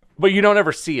 But you don't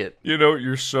ever see it. You know,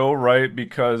 you're so right,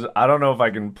 because I don't know if I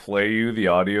can play you the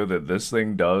audio that this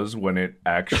thing does when it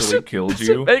actually kills Does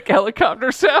you. it make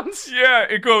helicopter sounds? Yeah,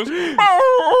 it goes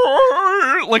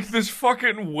like this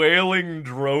fucking wailing,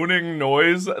 droning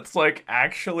noise. That's like,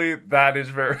 actually, that is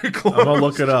very close. I'm gonna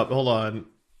look it up. Hold on.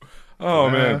 Oh,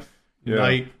 man. Yeah.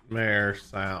 Nightmare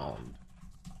sound.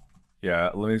 Yeah,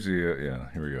 let me see it.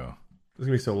 Yeah, here we go. It's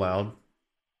gonna be so loud.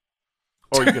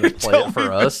 Or are you gonna play it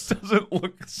for us? This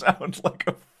doesn't sound like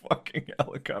a fucking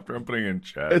helicopter. I'm putting it in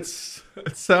chat. It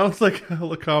sounds like a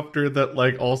helicopter that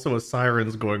like also a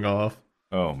siren's going off.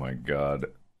 Oh my god.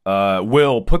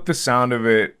 Will, put the sound of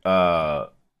it.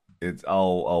 I'll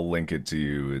link it to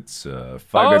you. It's 5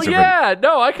 minutes. Oh yeah,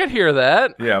 no, I could hear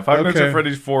that. Yeah, 5 minutes of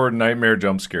Freddy's 4 nightmare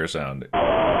jump scare sound.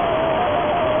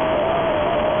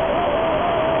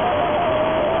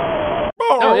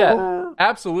 Oh yeah,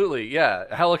 absolutely.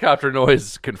 Yeah, helicopter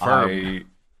noise confirmed.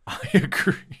 I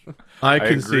agree. I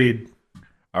concede.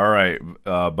 All right,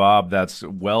 Bob, that's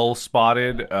well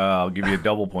spotted. I'll give you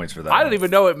double points for that. I didn't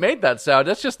even know it made that sound.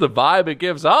 That's just the vibe it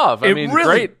gives off. I mean, really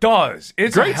great, does.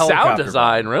 It's great a helicopter sound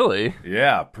design, vibe. really.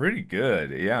 Yeah, pretty good.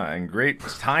 Yeah, and great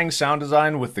tying sound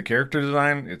design with the character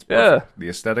design. It's perfect. Yeah. The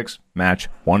aesthetics match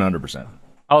 100%.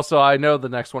 Also, I know the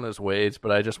next one is Wade's,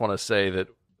 but I just want to say that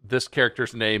this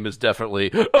character's name is definitely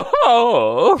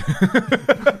Oh.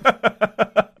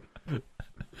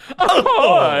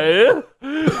 Oh.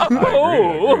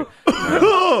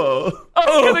 Oh.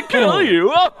 I'm gonna kill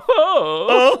you.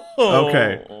 Oh.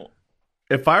 Okay.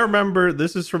 If I remember,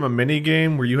 this is from a mini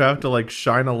game where you have to like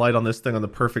shine a light on this thing on the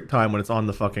perfect time when it's on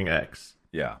the fucking X.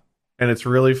 Yeah. And it's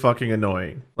really fucking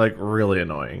annoying. Like really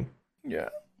annoying. Yeah.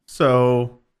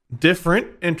 So different,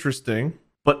 interesting,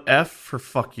 but F for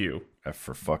fuck you. F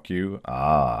for fuck you.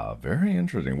 Ah, very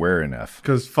interesting. Where in F?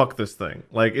 Because fuck this thing.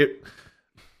 Like it.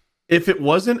 If it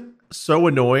wasn't so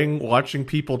annoying watching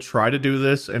people try to do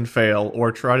this and fail,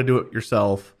 or try to do it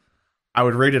yourself, I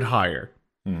would rate it higher.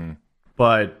 Mm-hmm.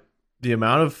 But the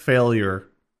amount of failure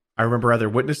I remember either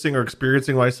witnessing or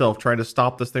experiencing myself trying to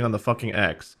stop this thing on the fucking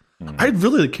X. Mm-hmm. I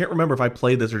really can't remember if I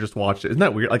played this or just watched it. Isn't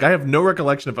that weird? Like, I have no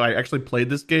recollection if I actually played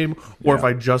this game or if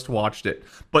I just watched it.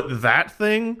 But that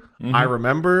thing, I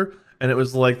remember, and it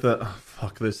was like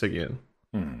fuck this again.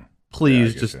 Mm-hmm.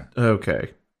 Please just...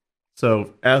 Okay.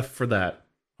 So, F for that.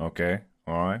 Okay.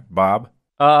 All right. Bob?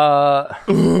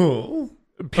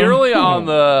 Purely on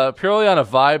a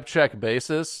vibe check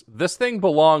basis, this thing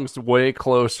belongs way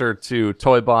closer to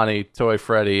Toy Bonnie, Toy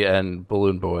Freddy, and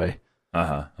Balloon Boy.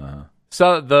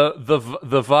 So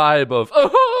the vibe of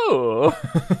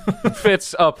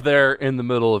fits up there in the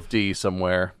middle of D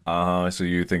somewhere. So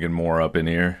you're thinking more up in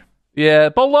here? Yeah,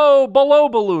 below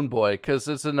Balloon Boy, because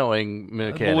it's annoying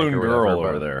mechanic. Balloon Girl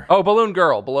over there. Oh, Balloon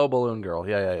Girl, below Balloon Girl.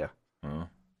 Yeah.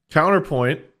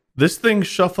 Counterpoint: this thing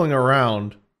shuffling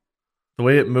around, the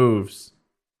way it moves,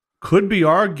 could be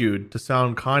argued to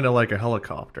sound kind of like a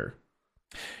helicopter.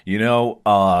 You know,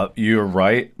 you're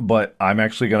right, but I'm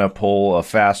actually going to pull a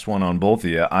fast one on both of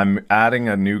you. I'm adding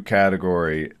a new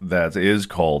category that is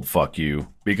called Fuck You,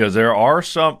 because there are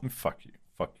some... Fuck you.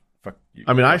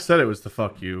 I mean, I said it was the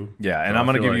fuck you. Yeah, and I'm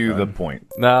going to give you the point.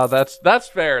 No, that's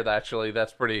fair, actually.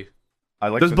 That's pretty...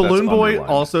 Does Balloon Boy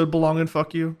also belong in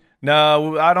fuck you?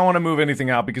 No, I don't want to move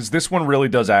anything out because this one really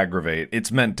does aggravate.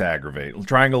 It's meant to aggravate.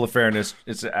 Triangle of Fairness,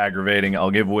 it's aggravating. I'll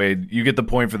give away, you get the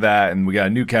point for that, and we got a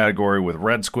new category with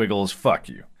red squiggles. Fuck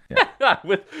you. Yeah.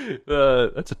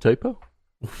 That's a typo?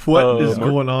 What is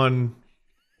going on?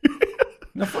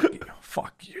 No, fuck you.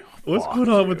 Fuck you. What's going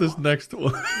on with this next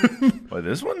one? What,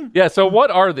 this one? Yeah, so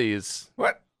what are these?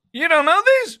 What? You don't know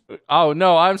these? Oh,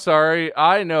 no, I'm sorry.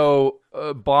 I know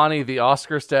Bonnie the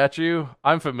Oscar statue.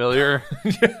 I'm familiar.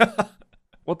 Yeah.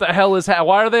 What the hell is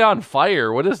why are they on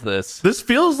fire? What is this? This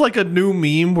feels like a new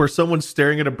meme where someone's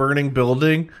staring at a burning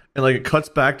building and like it cuts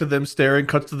back to them staring,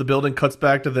 cuts to the building, cuts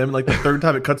back to them. And like the third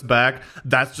time it cuts back,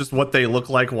 that's just what they look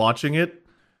like watching it.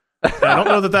 And I don't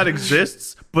know that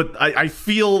exists, but I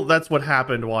feel that's what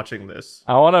happened watching this.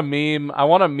 I want a meme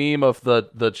of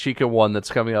the Chica one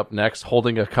that's coming up next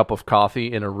holding a cup of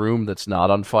coffee in a room that's not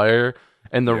on fire.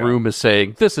 And the room is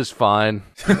saying, "This is fine."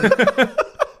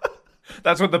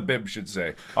 That's what the bib should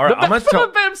say. All right, That's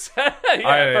what the bib said.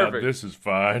 Yeah, perfect. This is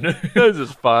fine. This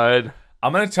is fine.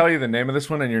 I'm going to tell you the name of this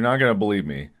one, and you're not going to believe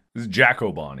me. This is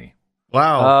Jacko Bonnie.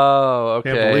 Wow. Oh,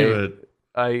 okay. Can't believe it.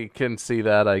 I can see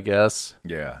that, I guess.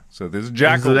 Yeah. So this is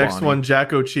Jacko Is the next Bonnie. one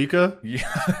Jacko Chica? Yeah.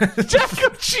 Jacko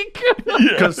Chica.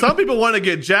 Because some people want to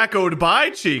get Jackoed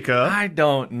by Chica. I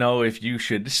don't know if you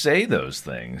should say those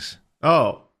things.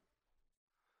 Oh.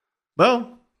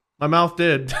 Well, my mouth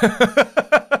did.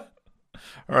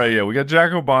 All right, yeah, we got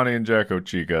Jacko Bonnie and Jacko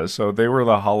Chica. So they were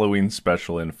the Halloween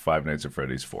special in Five Nights at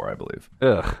Freddy's 4, I believe.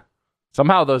 Ugh.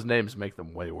 Somehow those names make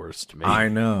them way worse to me. I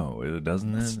know,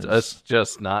 doesn't it? It's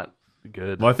just not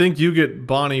good. Well, I think you get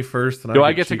Bonnie first. And Do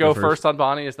I get get to Chica go first on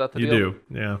Bonnie? Is that the You deal? do,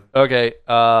 yeah. Okay.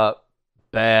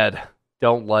 Bad.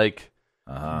 Don't like.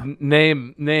 Uh-huh.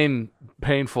 Mm-hmm. Name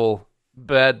painful.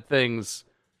 Bad things.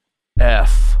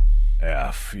 F.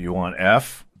 F. You want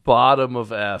F? Bottom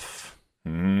of F.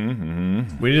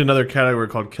 Mm-hmm. We need another category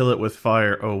called Kill It With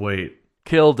Fire. Oh, wait.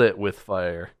 Killed it with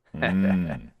fire.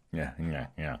 Yeah.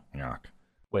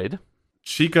 Wade?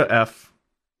 Chica F.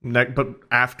 But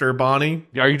after Bonnie?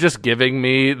 Are you just giving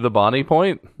me the Bonnie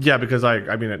point? Yeah, because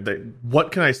I mean,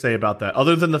 what can I say about that?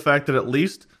 Other than the fact that at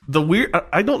least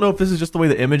I don't know if this is just the way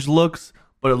the image looks,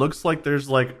 but it looks like there's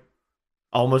like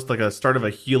almost like a start of a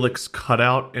helix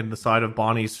cutout in the side of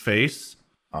Bonnie's face.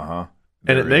 Uh-huh.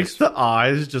 And it makes the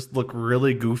eyes just look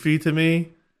really goofy to me.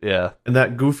 Yeah. And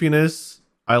that goofiness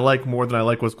I like more than I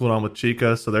like what's going on with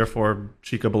Chica, so therefore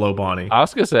Chica below Bonnie. I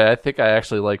was going to say, I think I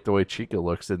actually like the way Chica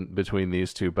looks in between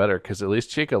these two better, because at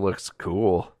least Chica looks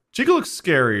cool. Chica looks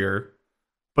scarier,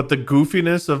 but the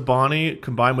goofiness of Bonnie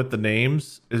combined with the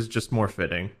names is just more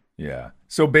fitting. Yeah.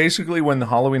 So basically when the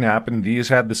Halloween happened, these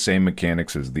had the same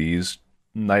mechanics as these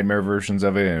Nightmare versions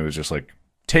of it, and it was just like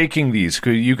taking these,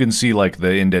 cause you can see like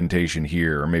the indentation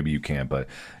here, or maybe you can't, but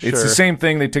it's the same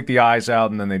thing. They took the eyes out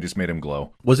and then they just made them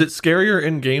glow. Was it scarier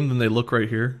in game than they look right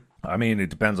here? I mean, it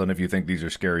depends on if you think these are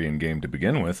scary in game to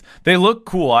begin with. They look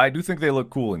cool. I do think they look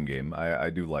cool in game. I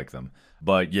do like them.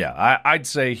 But yeah, I'd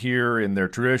say here in their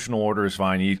traditional order is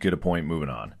fine. You each get a point. Moving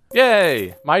on.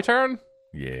 Yay! My turn?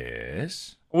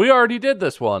 Yes. We already did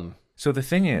this one. So the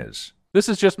thing is, this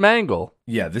is just Mangle.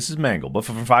 Yeah, this is Mangle, but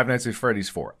for Five Nights at Freddy's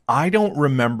 4. I don't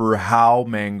remember how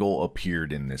Mangle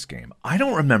appeared in this game. I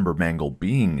don't remember Mangle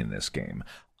being in this game.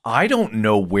 I don't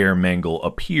know where Mangle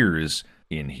appears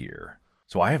in here.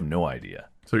 So I have no idea.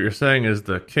 So what you're saying is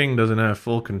the king doesn't have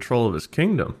full control of his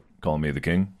kingdom. Calling me the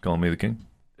king? Calling me the king?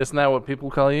 Isn't that what people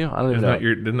call you? I don't even know.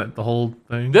 Isn't that the whole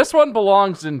thing? This one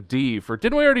belongs in D.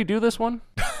 Didn't we already do this one?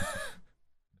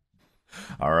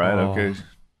 All right, okay.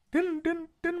 Didn't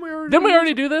we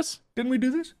already do this? Didn't we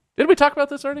do this? Didn't we talk about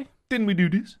this already? Didn't we do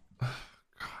this?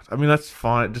 I mean, that's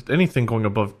fine. Just anything going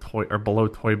above Toy or below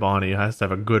Toy Bonnie has to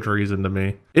have a good reason to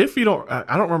me. If you don't,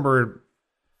 I don't remember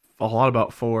a lot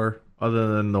about 4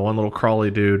 other than the one little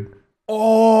crawly dude.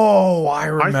 Oh, I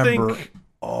remember.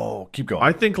 Keep going.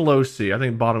 I think low C. I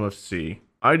think bottom of C.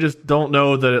 I just don't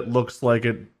know that it looks like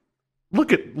it.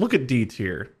 Look at D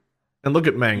tier. And look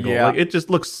at Mangle. Yeah. Like, it just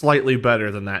looks slightly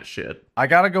better than that shit. I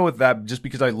gotta go with that just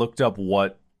because I looked up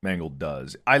what Mangle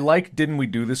does. I like Didn't We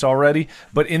Do This Already?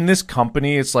 But in this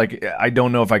company, it's like, I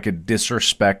don't know if I could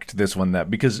disrespect this one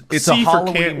that, because it's C a Halloween...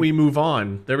 for Can't We Move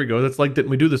On? There we go. That's like Didn't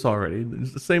We Do This Already?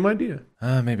 It's the same idea.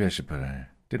 Maybe I should put it.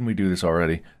 Didn't we do this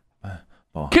already?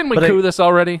 Can we coo this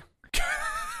already?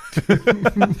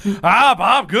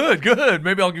 Bob, good.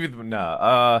 Maybe I'll give you the...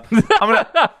 Nah, I'm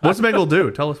gonna... What's Mangle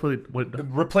do? Tell us what it does.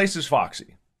 Replaces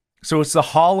Foxy. So it's the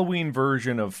Halloween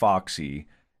version of Foxy,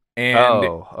 And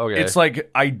okay. it's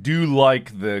like, I do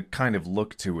like the kind of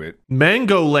look to it.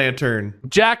 Mango Lantern.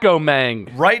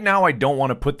 Jacko-Mang. Right now, I don't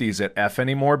want to put these at F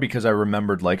anymore because I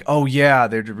remembered, like, oh yeah,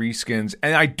 they're reskins.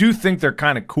 And I do think they're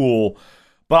kind of cool,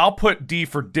 but I'll put D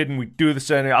for didn't we do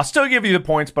this anyway. I'll still give you the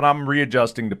points, but I'm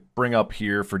readjusting to bring up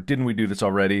here for didn't we do this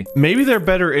already. Maybe they're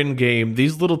better in game.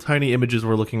 These little tiny images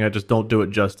we're looking at just don't do it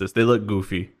justice. They look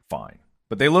goofy. Fine.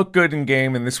 But they look good in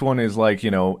game, and this one is like,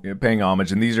 paying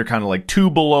homage, and these are kind of like two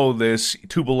below this,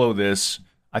 two below this.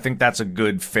 I think that's a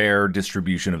good, fair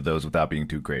distribution of those without being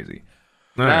too crazy.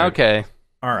 Okay.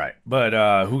 All right.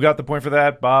 But who got the point for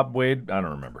that? Bob, Wade? I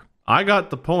don't remember. I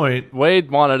got the point.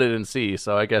 Wade wanted it in C,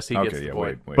 so I guess he gets the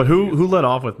point. Wade. But who led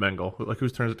off with Mengele? Like,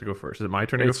 whose turn is it to go first? Is it my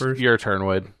turn to It's go first? your turn,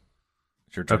 Wade.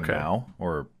 It's your turn Okay. now?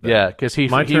 Or Yeah, because he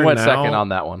My went turn second now? on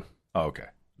that one. Oh, okay.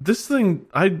 This thing,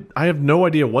 I have no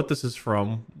idea what this is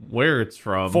from, where it's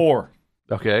from. 4.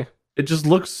 Okay. It just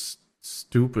looks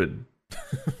stupid.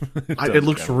 does It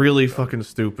looks kinda really fucking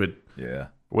stupid. Yeah.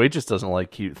 Wade just doesn't like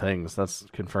cute things. That's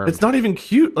confirmed. It's not even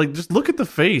cute. Like, just look at the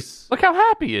face. Look how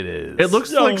happy it is. It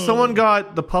looks like someone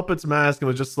got the puppet's mask and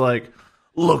was just like,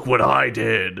 look what I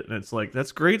did. And it's like,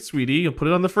 that's great, sweetie. You'll put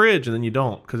it on the fridge, and then you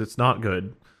don't because it's not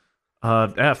good.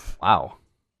 F. Wow.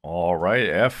 All right,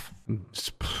 F.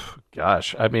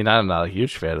 Gosh, I mean, I'm not a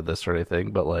huge fan of this or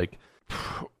anything, but like,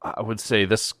 I would say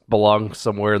this belongs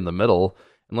somewhere in the middle,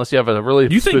 unless you have a really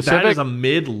You think specific. that is a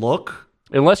mid look?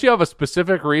 Unless you have a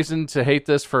specific reason to hate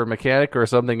this for a mechanic or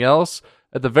something else,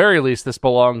 at the very least, this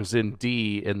belongs in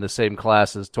D in the same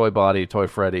class as Toy Bonnie, Toy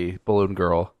Freddy, Balloon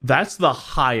Girl. That's the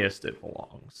highest it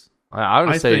belongs. I'm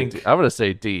gonna say think- I'm gonna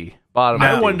say D. Bottom.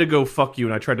 I of D. wanted to go fuck you,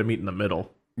 and I tried to meet in the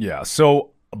middle. Yeah,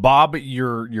 so Bob,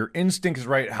 your instinct is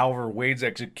right. However, Wade's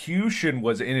execution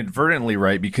was inadvertently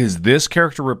right because this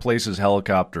character replaces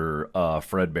Helicopter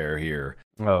Fredbear here.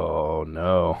 Oh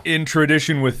no. In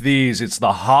tradition with these, it's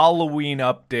the Halloween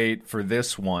update for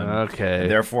this one. Okay.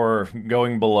 Therefore,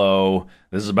 going below,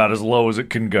 this is about as low as it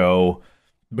can go.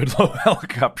 Below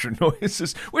Helicopter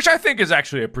Noises, which I think is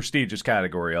actually a prestigious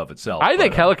category of itself. I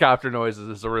think but, Helicopter Noises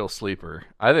is a real sleeper.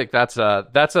 I think that's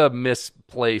a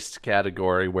misplaced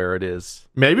category where it is.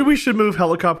 Maybe we should move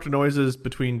Helicopter Noises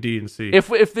between D and C.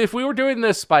 If we were doing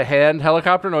this by hand,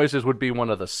 Helicopter Noises would be one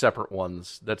of the separate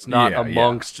ones that's not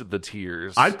amongst the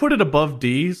tiers. I'd put it above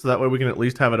D, so that way we can at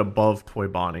least have it above Toy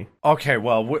Bonnie. Okay,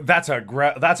 well, that's a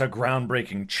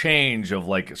groundbreaking change of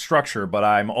like structure, but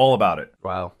I'm all about it.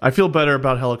 Wow. I feel better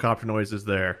about Helicopter Noises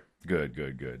there. Good.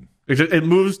 It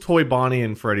moves Toy Bonnie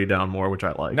and Freddy down more, which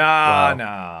I like.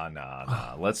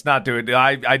 Nah. Let's not do it.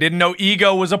 I didn't know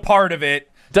ego was a part of it.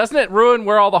 Doesn't it ruin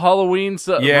where all the Halloween It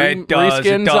does.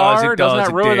 reskins are? Doesn't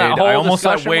that ruin that whole I almost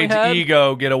let discussion we Wade's had?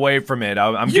 ego get away from it.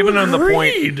 I'm giving him the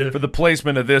point for the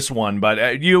placement of this one, but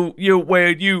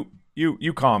Wade,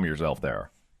 you calm yourself there.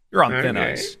 You're on thin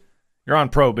ice. You're on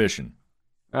prohibition.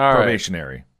 All right.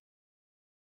 Probationary.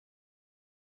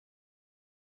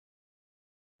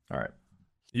 All right.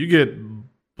 You get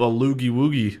Baloogie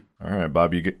Woogie. All right,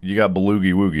 Bob, you got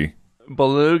Baloogie Woogie.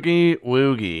 Baloogie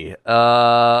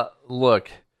Woogie.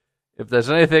 Look, if there's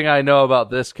anything I know about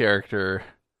this character,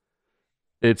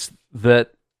 it's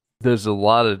that there's a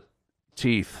lot of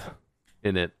teeth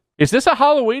in it. Is this a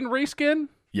Halloween reskin?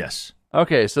 Yes.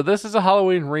 Okay, so this is a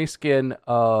Halloween reskin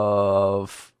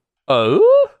of...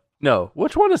 Oh? No,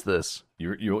 which one is this?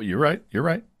 You're right. You're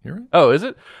right. Oh, is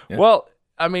it? Yeah. Well,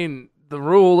 I mean, the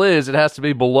rule is it has to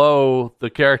be below the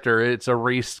character it's a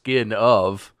reskin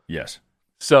of. Yes.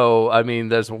 So, I mean,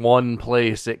 there's one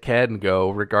place it can go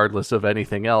regardless of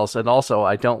anything else. And also,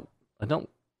 I don't,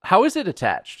 how is it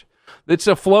attached? It's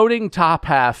a floating top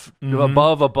half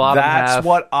above a bottom half. That's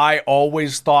what I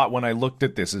always thought when I looked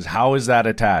at this, is how is that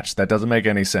attached? That doesn't make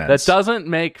any sense. That doesn't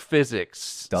make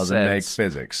physics Doesn't sense. make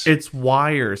physics. It's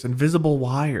wires, invisible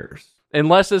wires.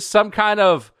 Unless it's some kind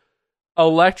of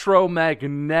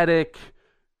electromagnetic...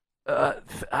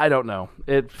 I don't know.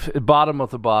 Bottom of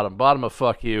the bottom. Bottom of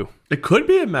fuck you. It could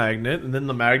be a magnet, and then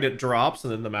the magnet drops,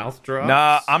 and then the mouth drops.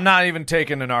 Nah, I'm not even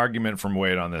taking an argument from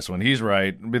Wade on this one. He's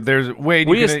right. But there's Wade.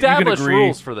 We you can established agree.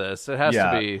 rules for this. It has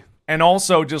to be. And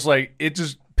also, just like it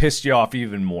just pissed you off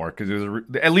even more because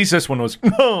at least this one was.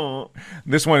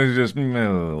 This one is just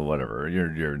whatever.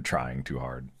 You're trying too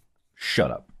hard. Shut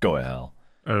up. Go to hell.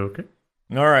 Okay.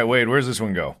 All right, Wade. Where's this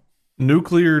one go?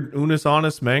 Nuclear Unis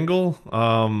Honest Mangle.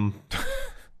 I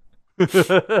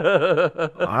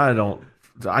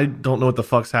don't know what the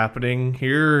fuck's happening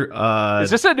here. Is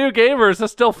this a new game or is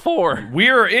this still 4?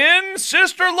 We're in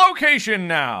sister location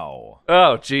now.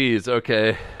 Oh, geez.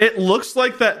 Okay. It looks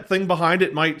like that thing behind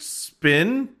it might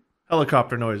spin.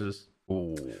 Helicopter noises.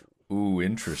 Ooh,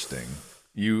 interesting.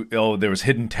 There was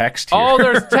hidden text here. Oh,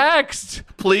 there's text.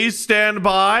 Please stand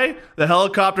by. The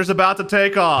helicopter's about to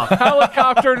take off.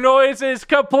 Helicopter noises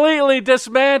completely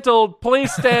dismantled.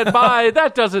 Please stand by.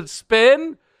 That doesn't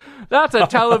spin. That's a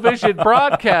television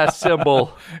broadcast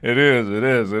symbol. It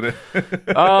is.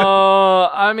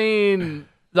 I mean,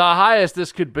 the highest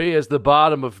this could be is the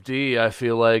bottom of D. I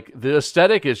feel like the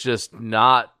aesthetic is just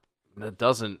not. It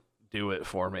doesn't do it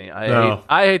for me.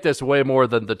 I hate this way more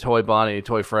than the Toy Bonnie,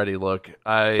 Toy Freddy look.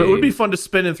 But it would be fun to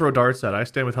spin and throw darts at. I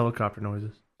stand with helicopter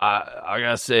noises. I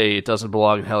gotta say, it doesn't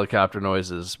belong in helicopter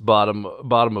noises. Bottom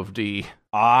of D.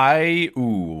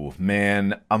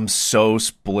 Man, I'm so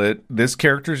split. This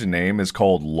character's name is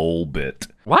called Lolbit.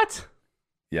 What?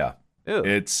 Yeah. Ew.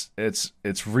 It's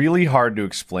really hard to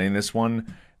explain this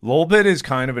one. Lolbit is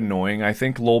kind of annoying. I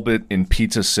think Lolbit in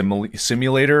Pizza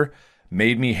Simulator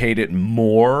made me hate it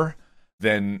more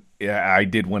than I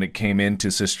did when it came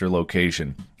into Sister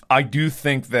Location. I do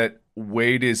think that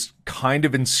Wade is kind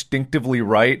of instinctively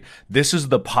right. This is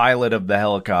the pilot of the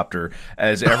helicopter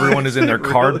as everyone is in their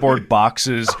cardboard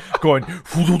boxes going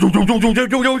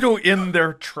in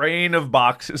their train of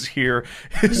boxes here.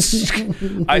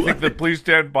 I think that Please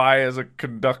Stand By as a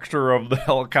conductor of the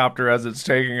helicopter as it's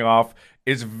taking off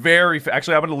is very...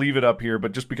 Actually, I'm going to leave it up here,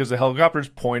 but just because the helicopter's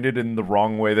pointed in the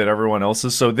wrong way that everyone else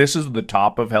is. So this is the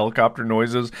top of helicopter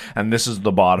noises, and this is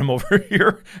the bottom over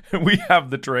here. And we have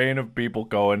the train of people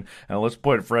going, and let's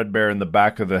put Fredbear in the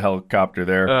back of the helicopter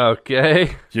there.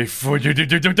 Okay.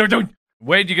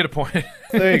 Wade, you get a point.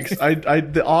 Thanks.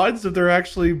 The odds of there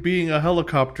actually being a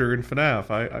helicopter in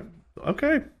FNAF,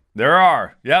 okay. There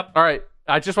are. Yep. All right.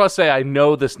 I just want to say I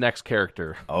know this next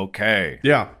character. Okay.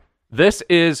 Yeah. This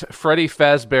is Freddy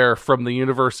Fazbear from the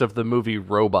universe of the movie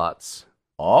Robots.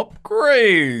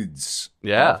 Upgrades.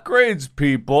 Yeah. Upgrades,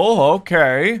 people.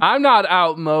 Okay. I'm not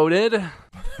outmoded.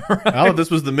 Oh, this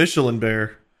was the Michelin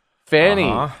bear.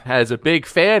 Fanny has a big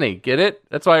fanny. Get it?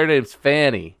 That's why her name's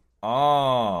Fanny.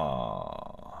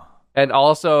 Oh. And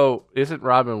also, isn't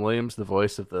Robin Williams the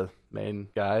voice of the main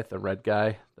guy, the red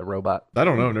guy, the robot? I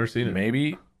don't know. I've never seen it.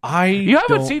 Maybe. You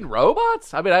haven't seen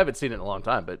Robots? I mean, I haven't seen it in a long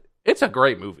time, but it's a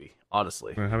great movie,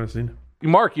 honestly. I haven't seen it.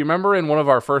 Mark, you remember in one of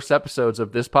our first episodes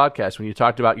of this podcast when you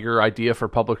talked about your idea for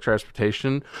public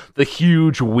transportation, the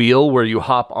huge wheel where you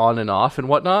hop on and off and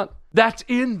whatnot? That's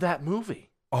in that movie.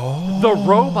 Oh. The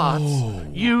robots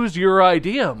use your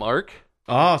idea, Mark.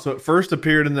 Ah, so it first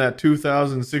appeared in that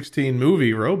 2016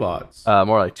 movie, Robots.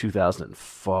 More like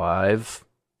 2005.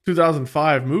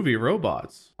 2005 movie,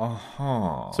 Robots.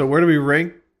 Uh-huh. So where do we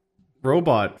rank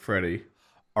Robot Freddy?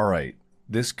 All right.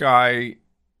 This guy,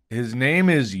 his name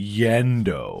is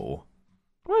Yendo.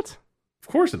 What? Of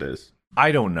course it is.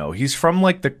 I don't know. He's from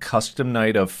like the custom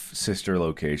night of Sister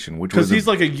Location, which because was he's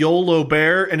like a YOLO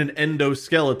bear and an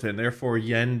endoskeleton, therefore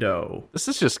Yendo. This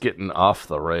is just getting off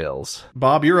the rails.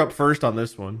 Bob, you're up first on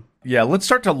this one. Yeah, let's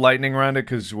start to lightning round it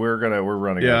because we're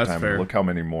running out of time. Fair. Look how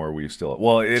many more we still have.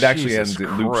 Well, it actually ends.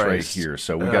 It loops right here,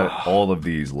 so we got all of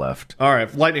these left. All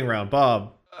right, lightning round,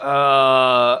 Bob.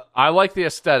 I like the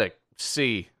aesthetic.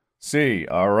 C.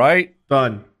 All right.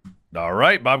 Done. All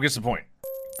right. Bob gets the point.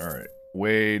 All right.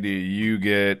 Wade, you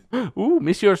get... Ooh,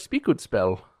 Monsieur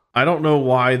Speakutspell. I don't know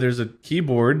why there's a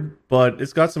keyboard, but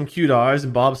it's got some cute eyes,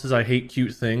 and Bob says I hate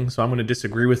cute things, so I'm going to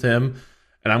disagree with him,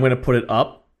 and I'm going to put it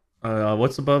up.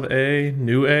 What's above A?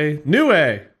 New A? New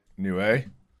A! New A?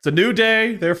 It's a new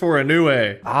day, therefore a new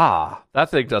A. Ah, that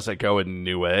thing doesn't go in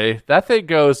new A. That thing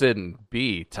goes in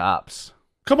B, tops.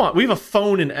 Come on, we have a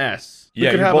phone in S.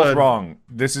 Yeah, you're both wrong.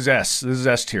 This is S. This is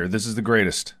S tier. This is the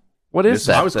greatest. What is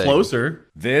that? I was closer.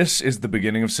 This is the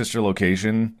beginning of Sister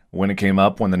Location when it came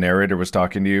up, when the narrator was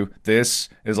talking to you. This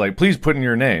is like, please put in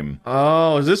your name.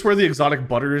 Oh, is this where the exotic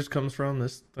butters comes from,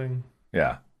 this thing?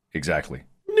 Yeah, exactly.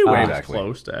 New A exactly.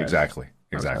 Close to S. Exactly.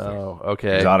 Oh,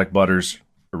 okay. Exotic butters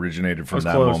originated from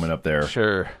that close. moment up there.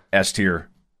 Sure. S tier.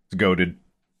 It's goated.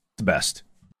 It's the best.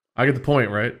 I get the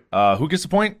point, right? Who gets the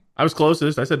point? I was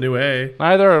closest. I said new A.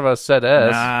 Neither of us said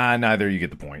S. Nah, neither you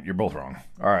get the point. You're both wrong.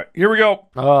 All right, here we go.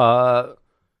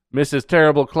 Mrs.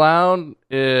 Terrible Clown,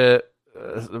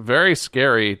 very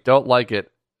scary. Don't like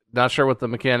it. Not sure what the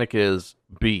mechanic is.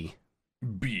 B.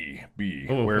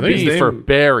 Oh, Where B for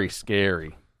very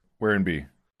scary. Where in B?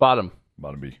 Bottom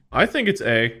B. I think it's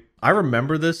A. I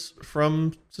remember this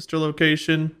from Sister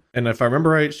Location, and if I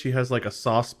remember right, she has like a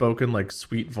soft-spoken, like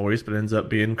sweet voice, but ends up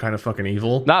being kind of fucking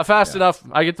evil. Not fast enough.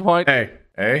 I get the point. A.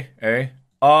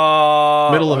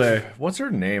 Middle of A. What's her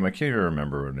name? I can't even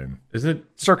remember her name. Isn't it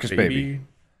Circus Baby.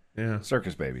 Yeah.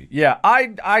 Circus Baby. Yeah,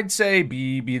 I'd say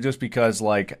B just because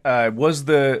maybe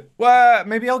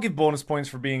I'll give bonus points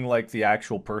for being like the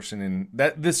actual person in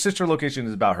that this sister location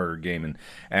is about her game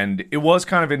and it was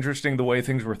kind of interesting the way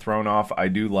things were thrown off. I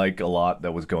do like a lot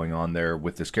that was going on there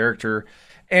with this character.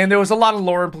 And there was a lot of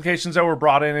lore implications that were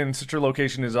brought in, and Sister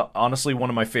Location is honestly one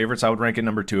of my favorites. I would rank it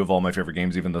number 2 of all my favorite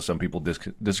games, even though some people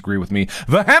disagree with me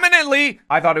vehemently.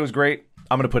 I thought it was great.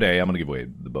 I'm going to put A. I'm going to give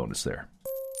Wade the bonus there.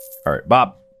 All right,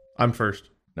 Bob. I'm first.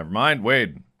 Never mind,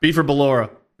 Wade. B for Ballora.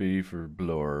 B for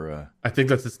Ballora. I think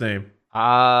that's its name.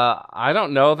 I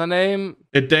don't know the name.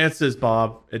 It dances,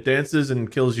 Bob. It dances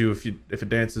and kills you if it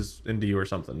dances into you or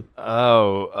something.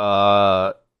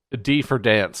 Oh, D for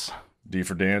dance. D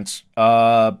for dance.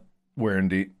 Where in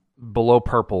D? Below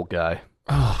purple guy.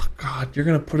 Oh, God. You're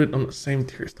going to put it on the same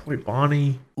tier as Toy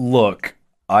Bonnie? Look,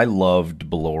 I loved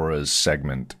Ballora's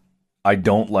segment. I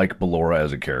don't like Ballora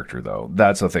as a character, though.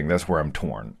 That's the thing. That's where I'm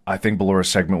torn. I think Ballora's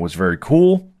segment was very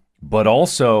cool, but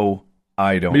also,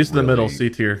 I don't Meet us in the middle, C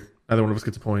tier. Neither one of us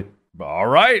gets a point. All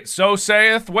right. So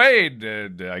saith Wade,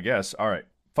 I guess. All right.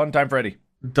 Fun time, Freddy.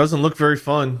 Doesn't look very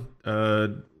fun.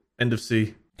 End of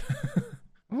C.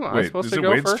 I'm Wait, supposed is to it go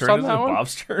Wade's first turn? on Is it that one?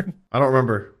 Bob's turn? I don't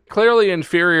remember. Clearly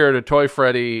inferior to Toy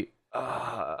Freddy.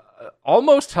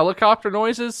 Almost helicopter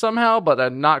noises somehow,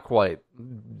 but not quite.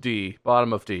 D.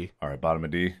 Bottom of D. All right, bottom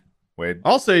of D. Wade.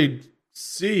 I'll say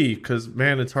C, because,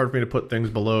 man, it's hard for me to put things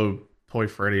below Toy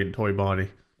Freddy and Toy Bonnie.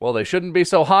 Well, they shouldn't be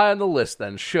so high on the list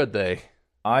then, should they?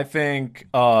 I think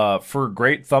for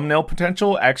great thumbnail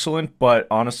potential, excellent, but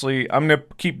honestly, I'm going to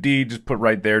keep D, just put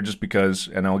right there just because,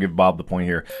 and I'll give Bob the point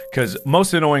here, because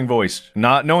most annoying voice.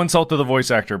 No insult to the voice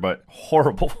actor, but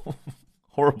horrible,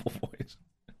 horrible voice.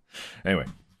 Anyway.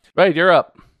 Right, you're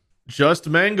up. Just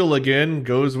Mangle again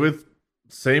goes with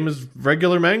same as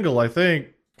regular Mangle, I think.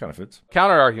 Kind of fits.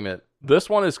 Counter argument. This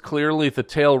one is clearly the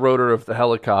tail rotor of the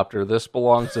helicopter. This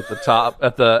belongs at the top,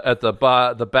 at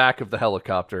the back of the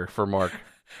helicopter for Mark.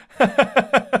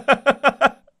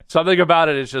 Something about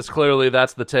it is just clearly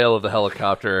that's the tail of the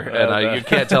helicopter, and you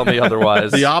can't tell me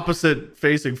otherwise. The opposite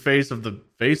facing face of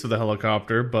the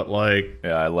helicopter, but like,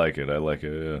 yeah, I like it.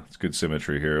 Yeah, it's good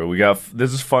symmetry here.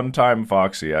 This is fun time,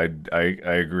 Foxy. I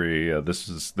agree. This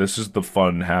is the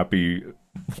fun, happy,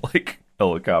 like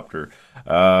helicopter.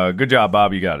 Good job,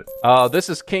 Bob. You got it. This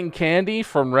is King Candy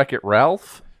from Wreck-It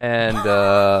Ralph, and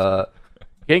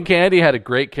King Candy had a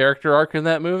great character arc in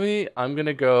that movie. I'm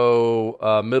gonna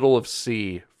go middle of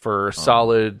C for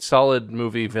solid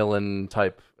movie villain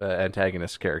type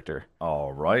antagonist character.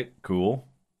 All right, cool.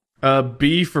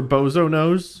 B for Bozo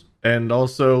Nose, and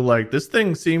also like this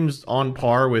thing seems on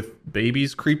par with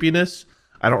Baby's creepiness.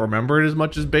 I don't remember it as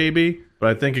much as Baby, but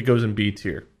I think it goes in B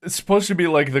tier. It's supposed to be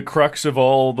like the crux of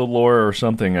all the lore or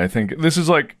something. I think this is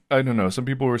like, I don't know. Some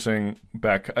people were saying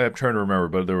back, I'm trying to remember,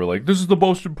 but they were like, this is the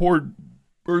most important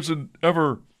person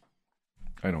ever.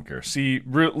 I don't care. See,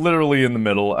 literally in the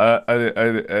middle.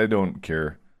 I don't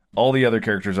care. All the other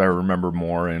characters I remember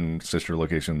more in Sister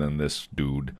Location than this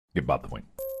dude. Give Bob the point.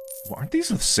 Well, aren't these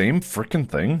the same freaking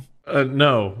thing?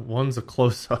 No, one's a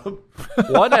close-up.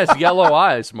 One has yellow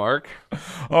eyes, Mark.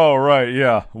 Oh, right,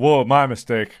 yeah. Whoa, my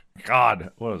mistake.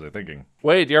 God, what was I thinking?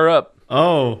 Wade, you're up.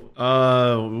 Ooh.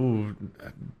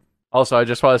 Also, I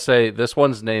just want to say, this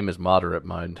one's name is Moderate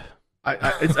Mind.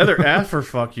 It's either F or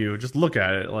fuck you. Just look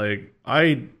at it. Like,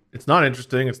 it's not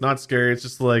interesting. It's not scary. It's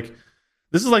just like,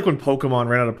 this is like when Pokemon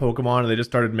ran out of Pokemon and they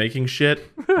just started making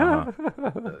shit.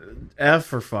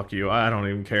 F or fuck you. I don't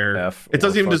even care. F. It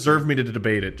doesn't even deserve me to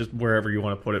debate it. Just wherever you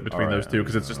want to put it between those two,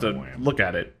 because it's just a look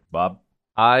at it. Bob?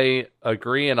 I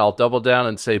agree, and I'll double down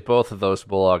and say both of those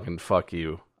belong in fuck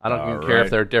you. I don't even care if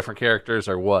they're different characters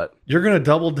or what. You're going to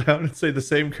double down and say the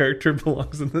same character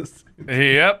belongs in this?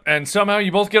 Yep, and somehow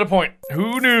you both get a point.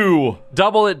 Who knew?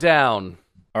 Double it down.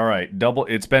 All right,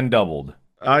 it's been doubled.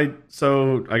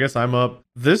 So I guess I'm up.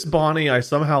 This Bonnie I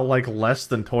somehow like less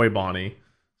than Toy Bonnie.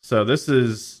 So this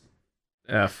is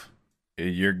F.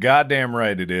 You're goddamn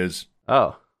right it is.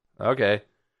 Oh, okay.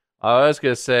 I was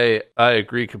going to say I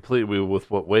agree completely with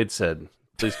what Wade said.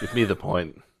 Please give me the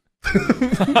point.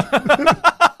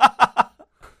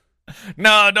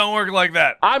 No, don't work like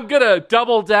that. I'm going to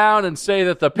double down and say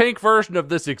that the pink version of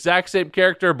this exact same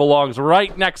character belongs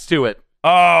right next to it.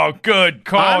 Oh, good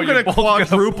call. I'm going to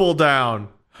quadruple down.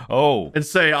 Oh. And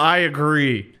say I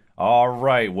agree. All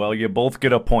right. Well, you both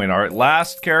get a point. All right.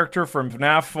 Last character from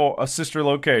FNAF a Sister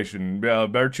Location.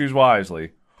 Better choose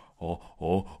wisely.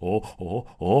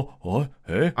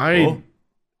 Hey.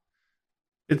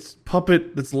 It's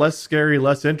Puppet that's less scary,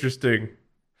 less interesting.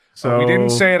 So we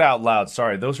didn't say it out loud.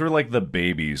 Sorry, those were like the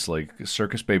babies, like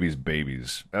circus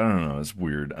babies. I don't know. It's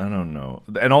weird. I don't know.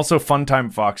 And also,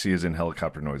 Funtime Foxy is in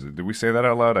helicopter noises. Did we say that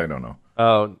out loud? I don't know.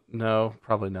 Oh no,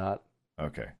 probably not.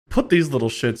 Okay. Put these little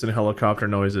shits in helicopter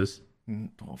noises.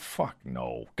 Oh, fuck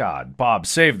no. God, Bob,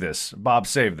 save this. Bob,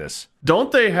 save this.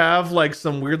 Don't they have like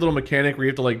some weird little mechanic where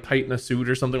you have to like tighten a suit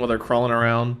or something while they're crawling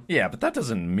around? Yeah, but that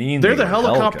doesn't mean They're the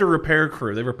helicopter repair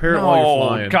crew. They repair it while you're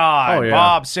flying. Oh, God. Oh, yeah.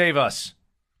 Bob, save us.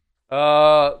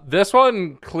 This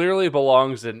one clearly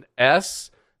belongs in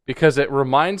S because it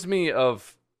reminds me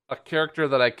of a character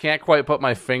that I can't quite put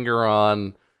my finger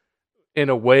on in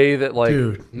a way that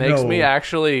makes me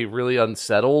actually really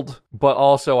unsettled, but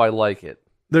also I like it.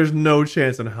 There's no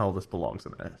chance in hell this belongs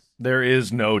in S. There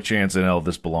is no chance in hell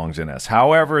this belongs in S.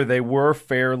 However, they were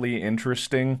fairly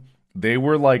interesting. They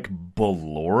were like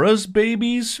Bellora's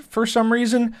babies for some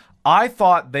reason. I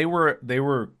thought they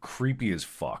were creepy as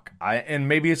fuck. And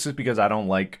maybe it's just because I don't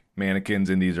like mannequins,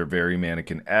 and these are very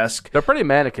mannequin-esque. They're pretty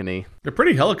mannequin-y. They're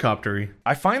pretty helicopter-y.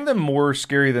 I find them more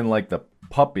scary than like the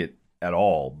puppet at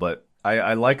all, but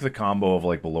I like the combo of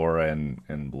like Bellora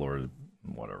and Bellora,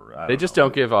 whatever. They just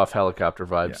don't give off helicopter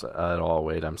vibes at all.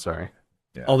 Wait, I'm sorry.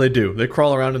 Yeah. Oh, they do. They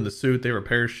crawl around in the suit. They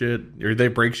repair shit, or they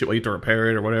break shit while you have to repair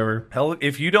it, or whatever.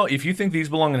 If you think these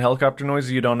belong in helicopter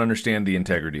noises, you don't understand the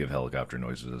integrity of helicopter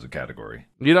noises as a category.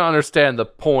 You don't understand the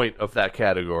point of that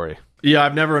category. Yeah,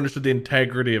 I've never understood the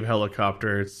integrity of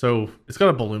helicopter. It's got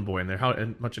a balloon boy in there. How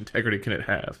much integrity can it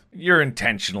have? You're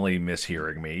intentionally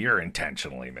mishearing me.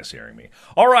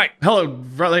 All right. Hello,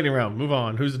 lightning round. Move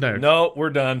on. Who's next? No,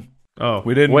 we're done. Oh,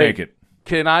 We didn't make it.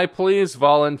 Can I please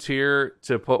volunteer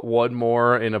to put one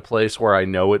more in a place where I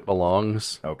know it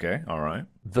belongs? Okay, all right.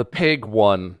 The pig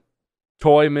one.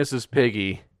 Toy Mrs.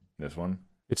 Piggy. This one?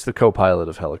 It's the co-pilot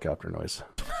of helicopter noise.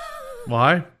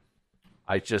 Why?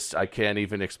 I can't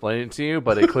even explain it to you,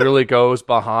 but it clearly goes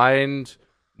behind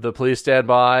the Please Stand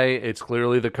By. It's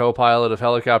clearly the co-pilot of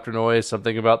helicopter noise.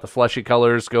 Something about the fleshy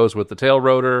colors goes with the tail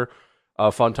rotor.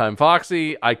 Funtime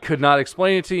Foxy. I could not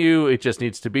explain it to you. It just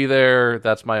needs to be there.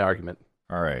 That's my argument.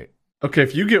 All right. Okay,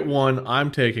 if you get one,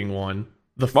 I'm taking one.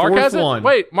 The Mark fourth hasn't. one.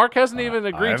 Wait, Mark hasn't even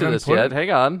agreed to this yet.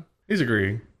 Hang on. He's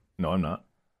agreeing. No, I'm not.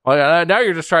 Well, now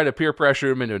you're just trying to peer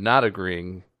pressure him into not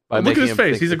agreeing. Look at his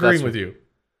face. He's agreeing with you.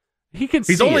 He can.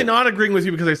 He's see only it. not agreeing with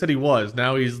you because I said he was.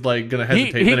 Now he's like gonna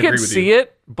hesitate. He and can agree with see you.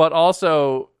 it, but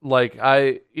also like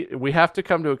we have to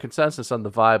come to a consensus on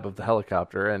the vibe of the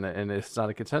helicopter, and it's not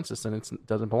a consensus, and it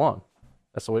doesn't belong.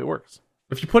 That's the way it works.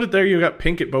 If you put it there, you got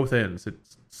pink at both ends.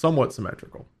 It's somewhat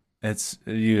symmetrical.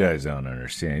 You guys don't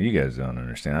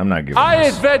understand. I'm not giving I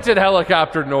this. invented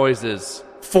helicopter noises.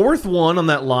 Fourth one on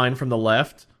that line from the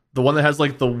left, the one that has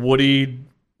like the Woody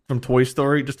from Toy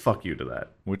Story. Just fuck you to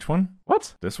that. Which one?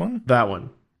 What? This one? That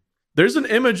one. There's an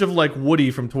image of like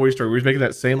Woody from Toy Story where he's making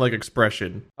that same like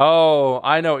expression. Oh,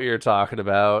 I know what you're talking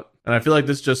about. And I feel like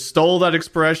this just stole that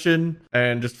expression,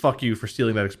 and just fuck you for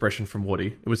stealing that expression from Woody.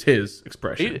 It was his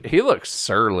expression. He looks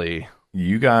surly.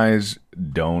 You guys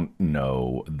don't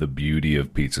know the beauty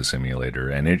of Pizza Simulator,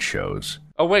 and it shows.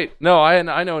 Oh wait, no, I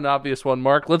know an obvious one,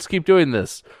 Mark. Let's keep doing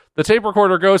this. The tape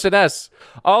recorder goes in S.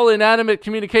 All inanimate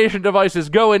communication devices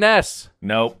go in S.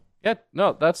 Nope. Yeah,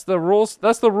 no, that's the rules.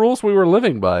 That's the rules we were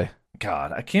living by.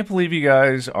 God, I can't believe you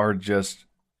guys are just...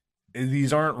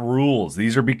 These aren't rules.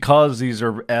 These are because these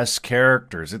are S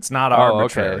characters. It's not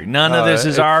arbitrary. Okay. None of this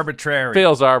is arbitrary.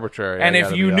 Feels arbitrary. And I if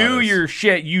gotta you be knew honest. your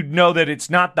shit, you'd know that it's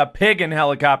not the pig in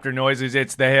helicopter noises,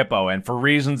 it's the hippo. And for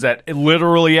reasons that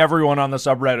literally everyone on the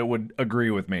subreddit would agree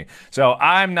with me. So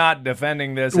I'm not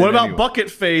defending this. What in about any way.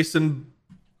 Bucket Face and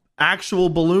actual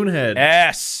balloon head?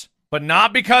 S. But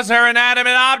not because they're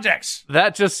inanimate objects.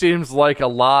 That just seems like a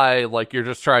lie, like you're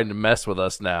just trying to mess with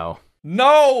us now.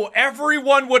 No,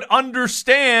 everyone would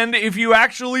understand if you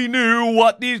actually knew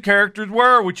what these characters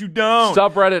were, which you don't.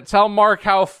 Subreddit, tell Mark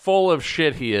how full of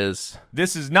shit he is.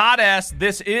 This is not S.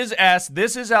 This is S.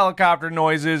 This is helicopter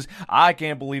noises. I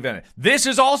can't believe in it. This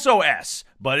is also S,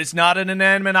 but it's not an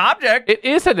inanimate object. It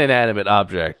is an inanimate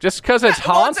object. Just because it's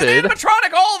Well, it's haunted. an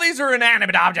animatronic. All these are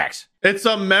inanimate objects. It's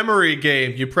a memory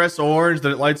game. You press orange,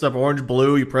 then it lights up orange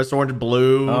blue. You press orange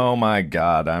blue. Oh my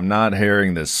God! I'm not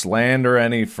hearing this slander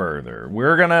any further.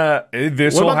 We're gonna.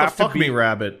 This What will about have the to fuck be me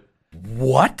rabbit?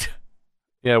 what?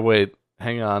 Yeah, wait,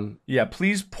 hang on. Yeah,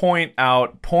 please point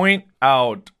out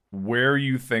where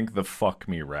you think the fuck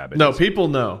me rabbit. No, is. people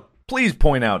know. Please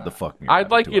point out the fuck me. I'd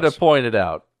rabbit like you to us. point it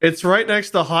out. It's right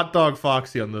next to Hot Dog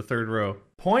Foxy on the third row.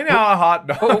 Point out a hot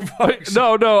dog.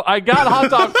 No, I got Hot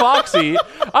Dog Foxy.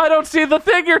 I don't see the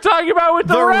thing you're talking about with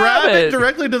the The rabbit rabbit.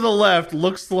 directly to the left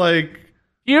looks like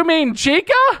You mean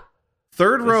Chica?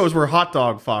 Third row is where Hot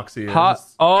Dog Foxy is.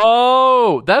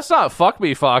 Oh, that's not Fuck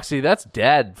Me Foxy. That's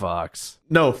Dad Fox.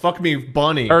 No, Fuck Me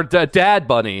Bunny. Or Dad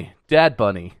Bunny. Dad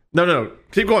Bunny. No.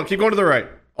 Keep going to the right.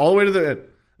 All the way to the end.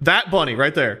 That bunny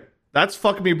right there. That's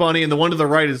Fuck Me Bunny, and the one to the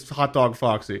right is Hot Dog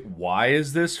Foxy. Why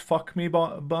is this Fuck Me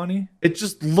Bunny? It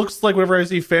just looks like whenever I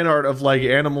see fan art of like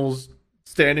animals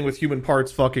standing with human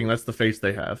parts fucking, that's the face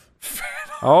they have.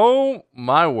 Oh,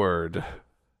 my word.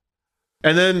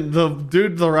 And then the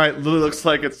dude to the right literally looks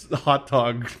like it's a hot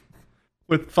dog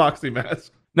with Foxy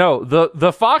mask. No,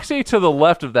 the Foxy to the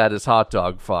left of that is Hot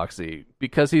Dog Foxy,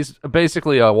 because he's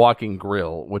basically a walking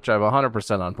grill, which I'm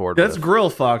 100% on board That's with. Grill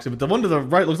Foxy, but the one to the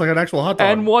right looks like an actual hot dog.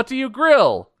 And what do you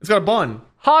grill? It's got a bun.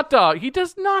 Hot dog. He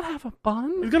does not have a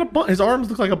bun. He's got a bun. His arms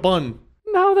look like a bun.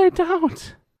 No, they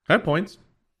don't. I have points.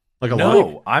 Like a No,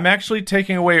 lot. I'm actually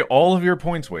taking away all of your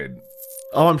points, Wade.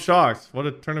 Oh, I'm shocked. What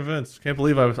a turn of events. Can't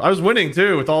believe I was winning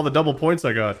too with all the double points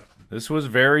I got. This was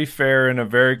very fair and a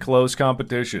very close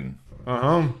competition.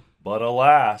 Uh-huh. But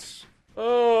alas.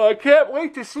 Oh, I can't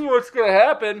wait to see what's going to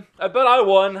happen. I bet I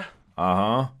won.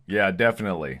 Uh-huh. Yeah,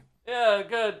 definitely. Yeah,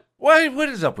 good. What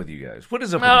is up with you guys? What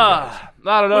is up with you guys?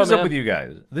 I don't know, What is man. up with you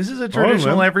guys? This is a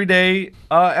traditional man. everyday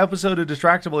episode of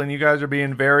Distractable, and you guys are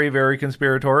being very, very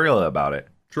conspiratorial about it.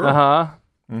 Sure.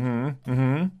 Uh-huh.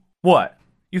 What?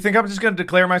 You think I'm just going to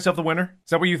declare myself the winner? Is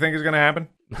that what you think is going to happen?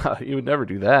 You would never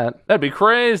do that. That'd be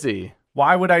crazy.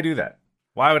 Why would I do that?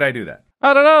 Why would I do that?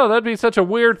 I don't know. That'd be such a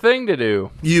weird thing to do.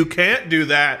 You can't do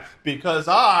that because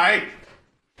I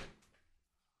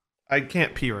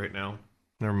can't pee right now.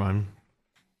 Never mind.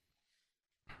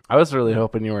 I was really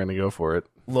hoping you were going to go for it.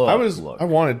 Look, I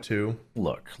wanted to.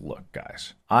 Look,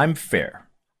 guys. I'm fair.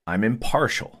 I'm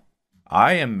impartial.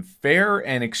 I am fair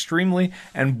and extremely...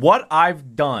 And what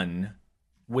I've done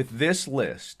with this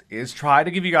list is try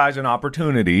to give you guys an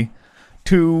opportunity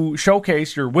to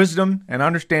showcase your wisdom and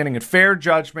understanding and fair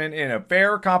judgment in a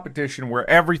fair competition where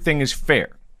everything is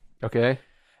fair. Okay?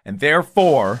 And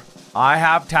therefore, I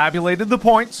have tabulated the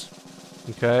points.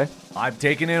 Okay. I've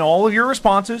taken in all of your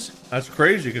responses. That's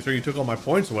crazy because you took all my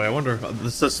points away. I wonder,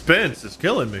 the suspense is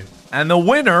killing me. And the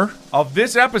winner of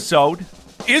this episode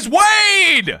is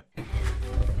Wade!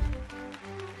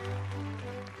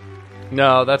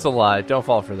 No, that's a lie. Don't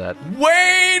fall for that.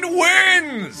 Wade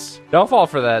wins! Don't fall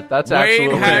for that. That's Wade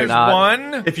absolutely has not.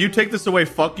 won. If you take this away,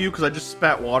 fuck you, because I just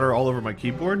spat water all over my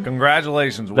keyboard.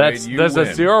 Congratulations, Wade. There's win.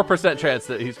 a 0% chance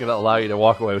that he's going to allow you to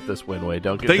walk away with this win, Wade.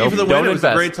 Thank you for the win. It was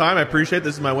a great time. I appreciate it.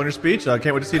 This is my winner speech. I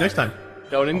can't wait to see you next time.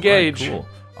 Don't engage. Cool.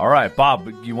 All right, Bob,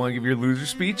 you want to give your loser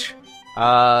speech?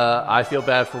 I feel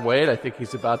bad for Wade. I think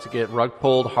he's about to get rug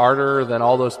pulled harder than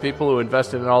all those people who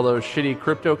invested in all those shitty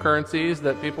cryptocurrencies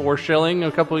that people were shilling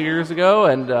a couple of years ago.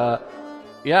 And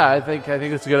yeah, I think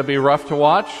it's going to be rough to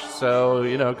watch. So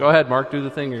go ahead, Mark, do the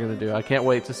thing you're going to do. I can't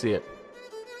wait to see it.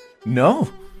 No.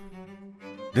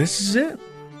 This is it.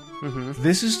 Mm-hmm.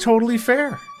 This is totally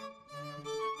fair.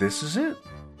 This is it.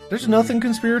 There's nothing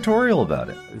conspiratorial about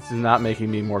it. This is not making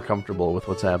me more comfortable with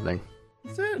what's happening.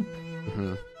 That's it.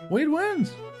 Mm-hmm. Wade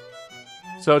wins.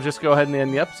 So just go ahead and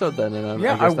end the episode then. And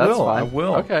Yeah, I guess that's will. fine. I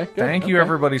will. Okay, good. Thank you, Okay.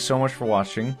 everybody, so much for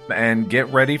watching. And get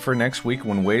ready for next week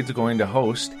when Wade's going to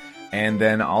host. And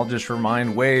then I'll just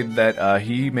remind Wade that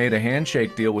he made a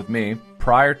handshake deal with me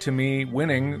prior to me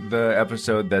winning the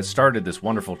episode that started this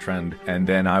wonderful trend. And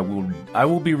then I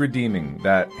will be redeeming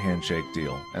that handshake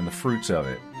deal and the fruits of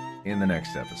it in the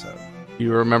next episode. Do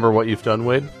you remember what you've done,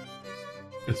 Wade?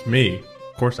 It's me.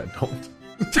 Of course I don't.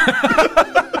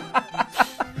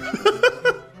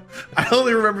 I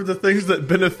only remember the things that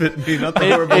benefit me, not the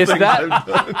horrible Is things that- I've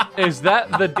done. Is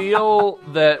that the deal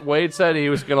that Wade said he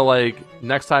was going to,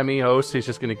 next time he hosts, he's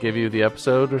just going to give you the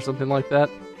episode or something like that?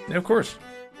 Yeah, of course.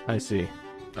 I see.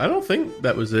 I don't think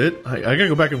that was it. I gotta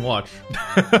go back and watch.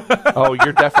 Oh,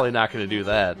 you're definitely not going to do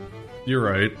that. You're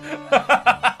right.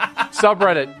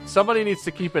 Subreddit, somebody needs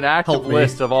to keep an active Help me.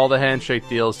 list of all the handshake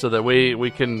deals so that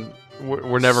we can...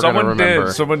 We're never going to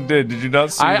remember. Someone did. Did you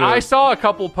not see I saw a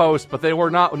couple posts, but they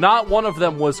were not one of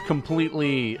them was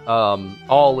completely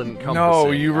all encompassing.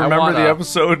 No, you remember the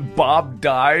episode Bob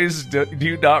Dies? Do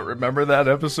you not remember that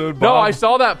episode, Bob? No, I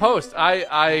saw that post.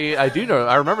 I do know.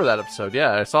 I remember that episode.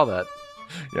 Yeah, I saw that.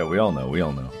 Yeah, we all know.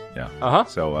 Yeah. Uh-huh.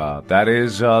 So that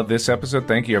is this episode.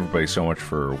 Thank you, everybody, so much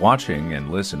for watching and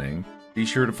listening. Be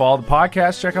sure to follow the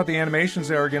podcast, check out the animations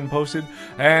that are getting posted,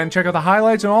 and check out the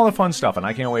highlights and all the fun stuff. And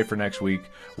I can't wait for next week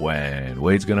when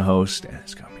Wade's going to host, and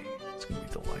it's going to be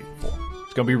delightful.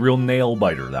 It's going to be a real nail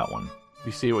biter, that one.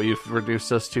 You see what you've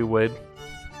reduced us to, Wade?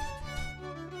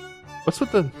 What's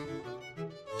with the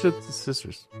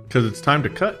scissors? Because it's time to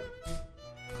cut.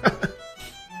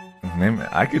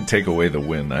 I could take away the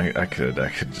win. I could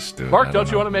just do it. Mark, don't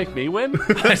you want to make me win?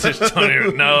 I just don't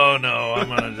even. No. I'm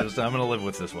gonna live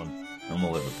with this one. I'm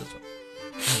gonna live with this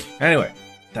one. Anyway,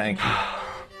 thank you.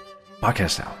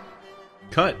 Podcast out.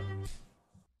 Cut.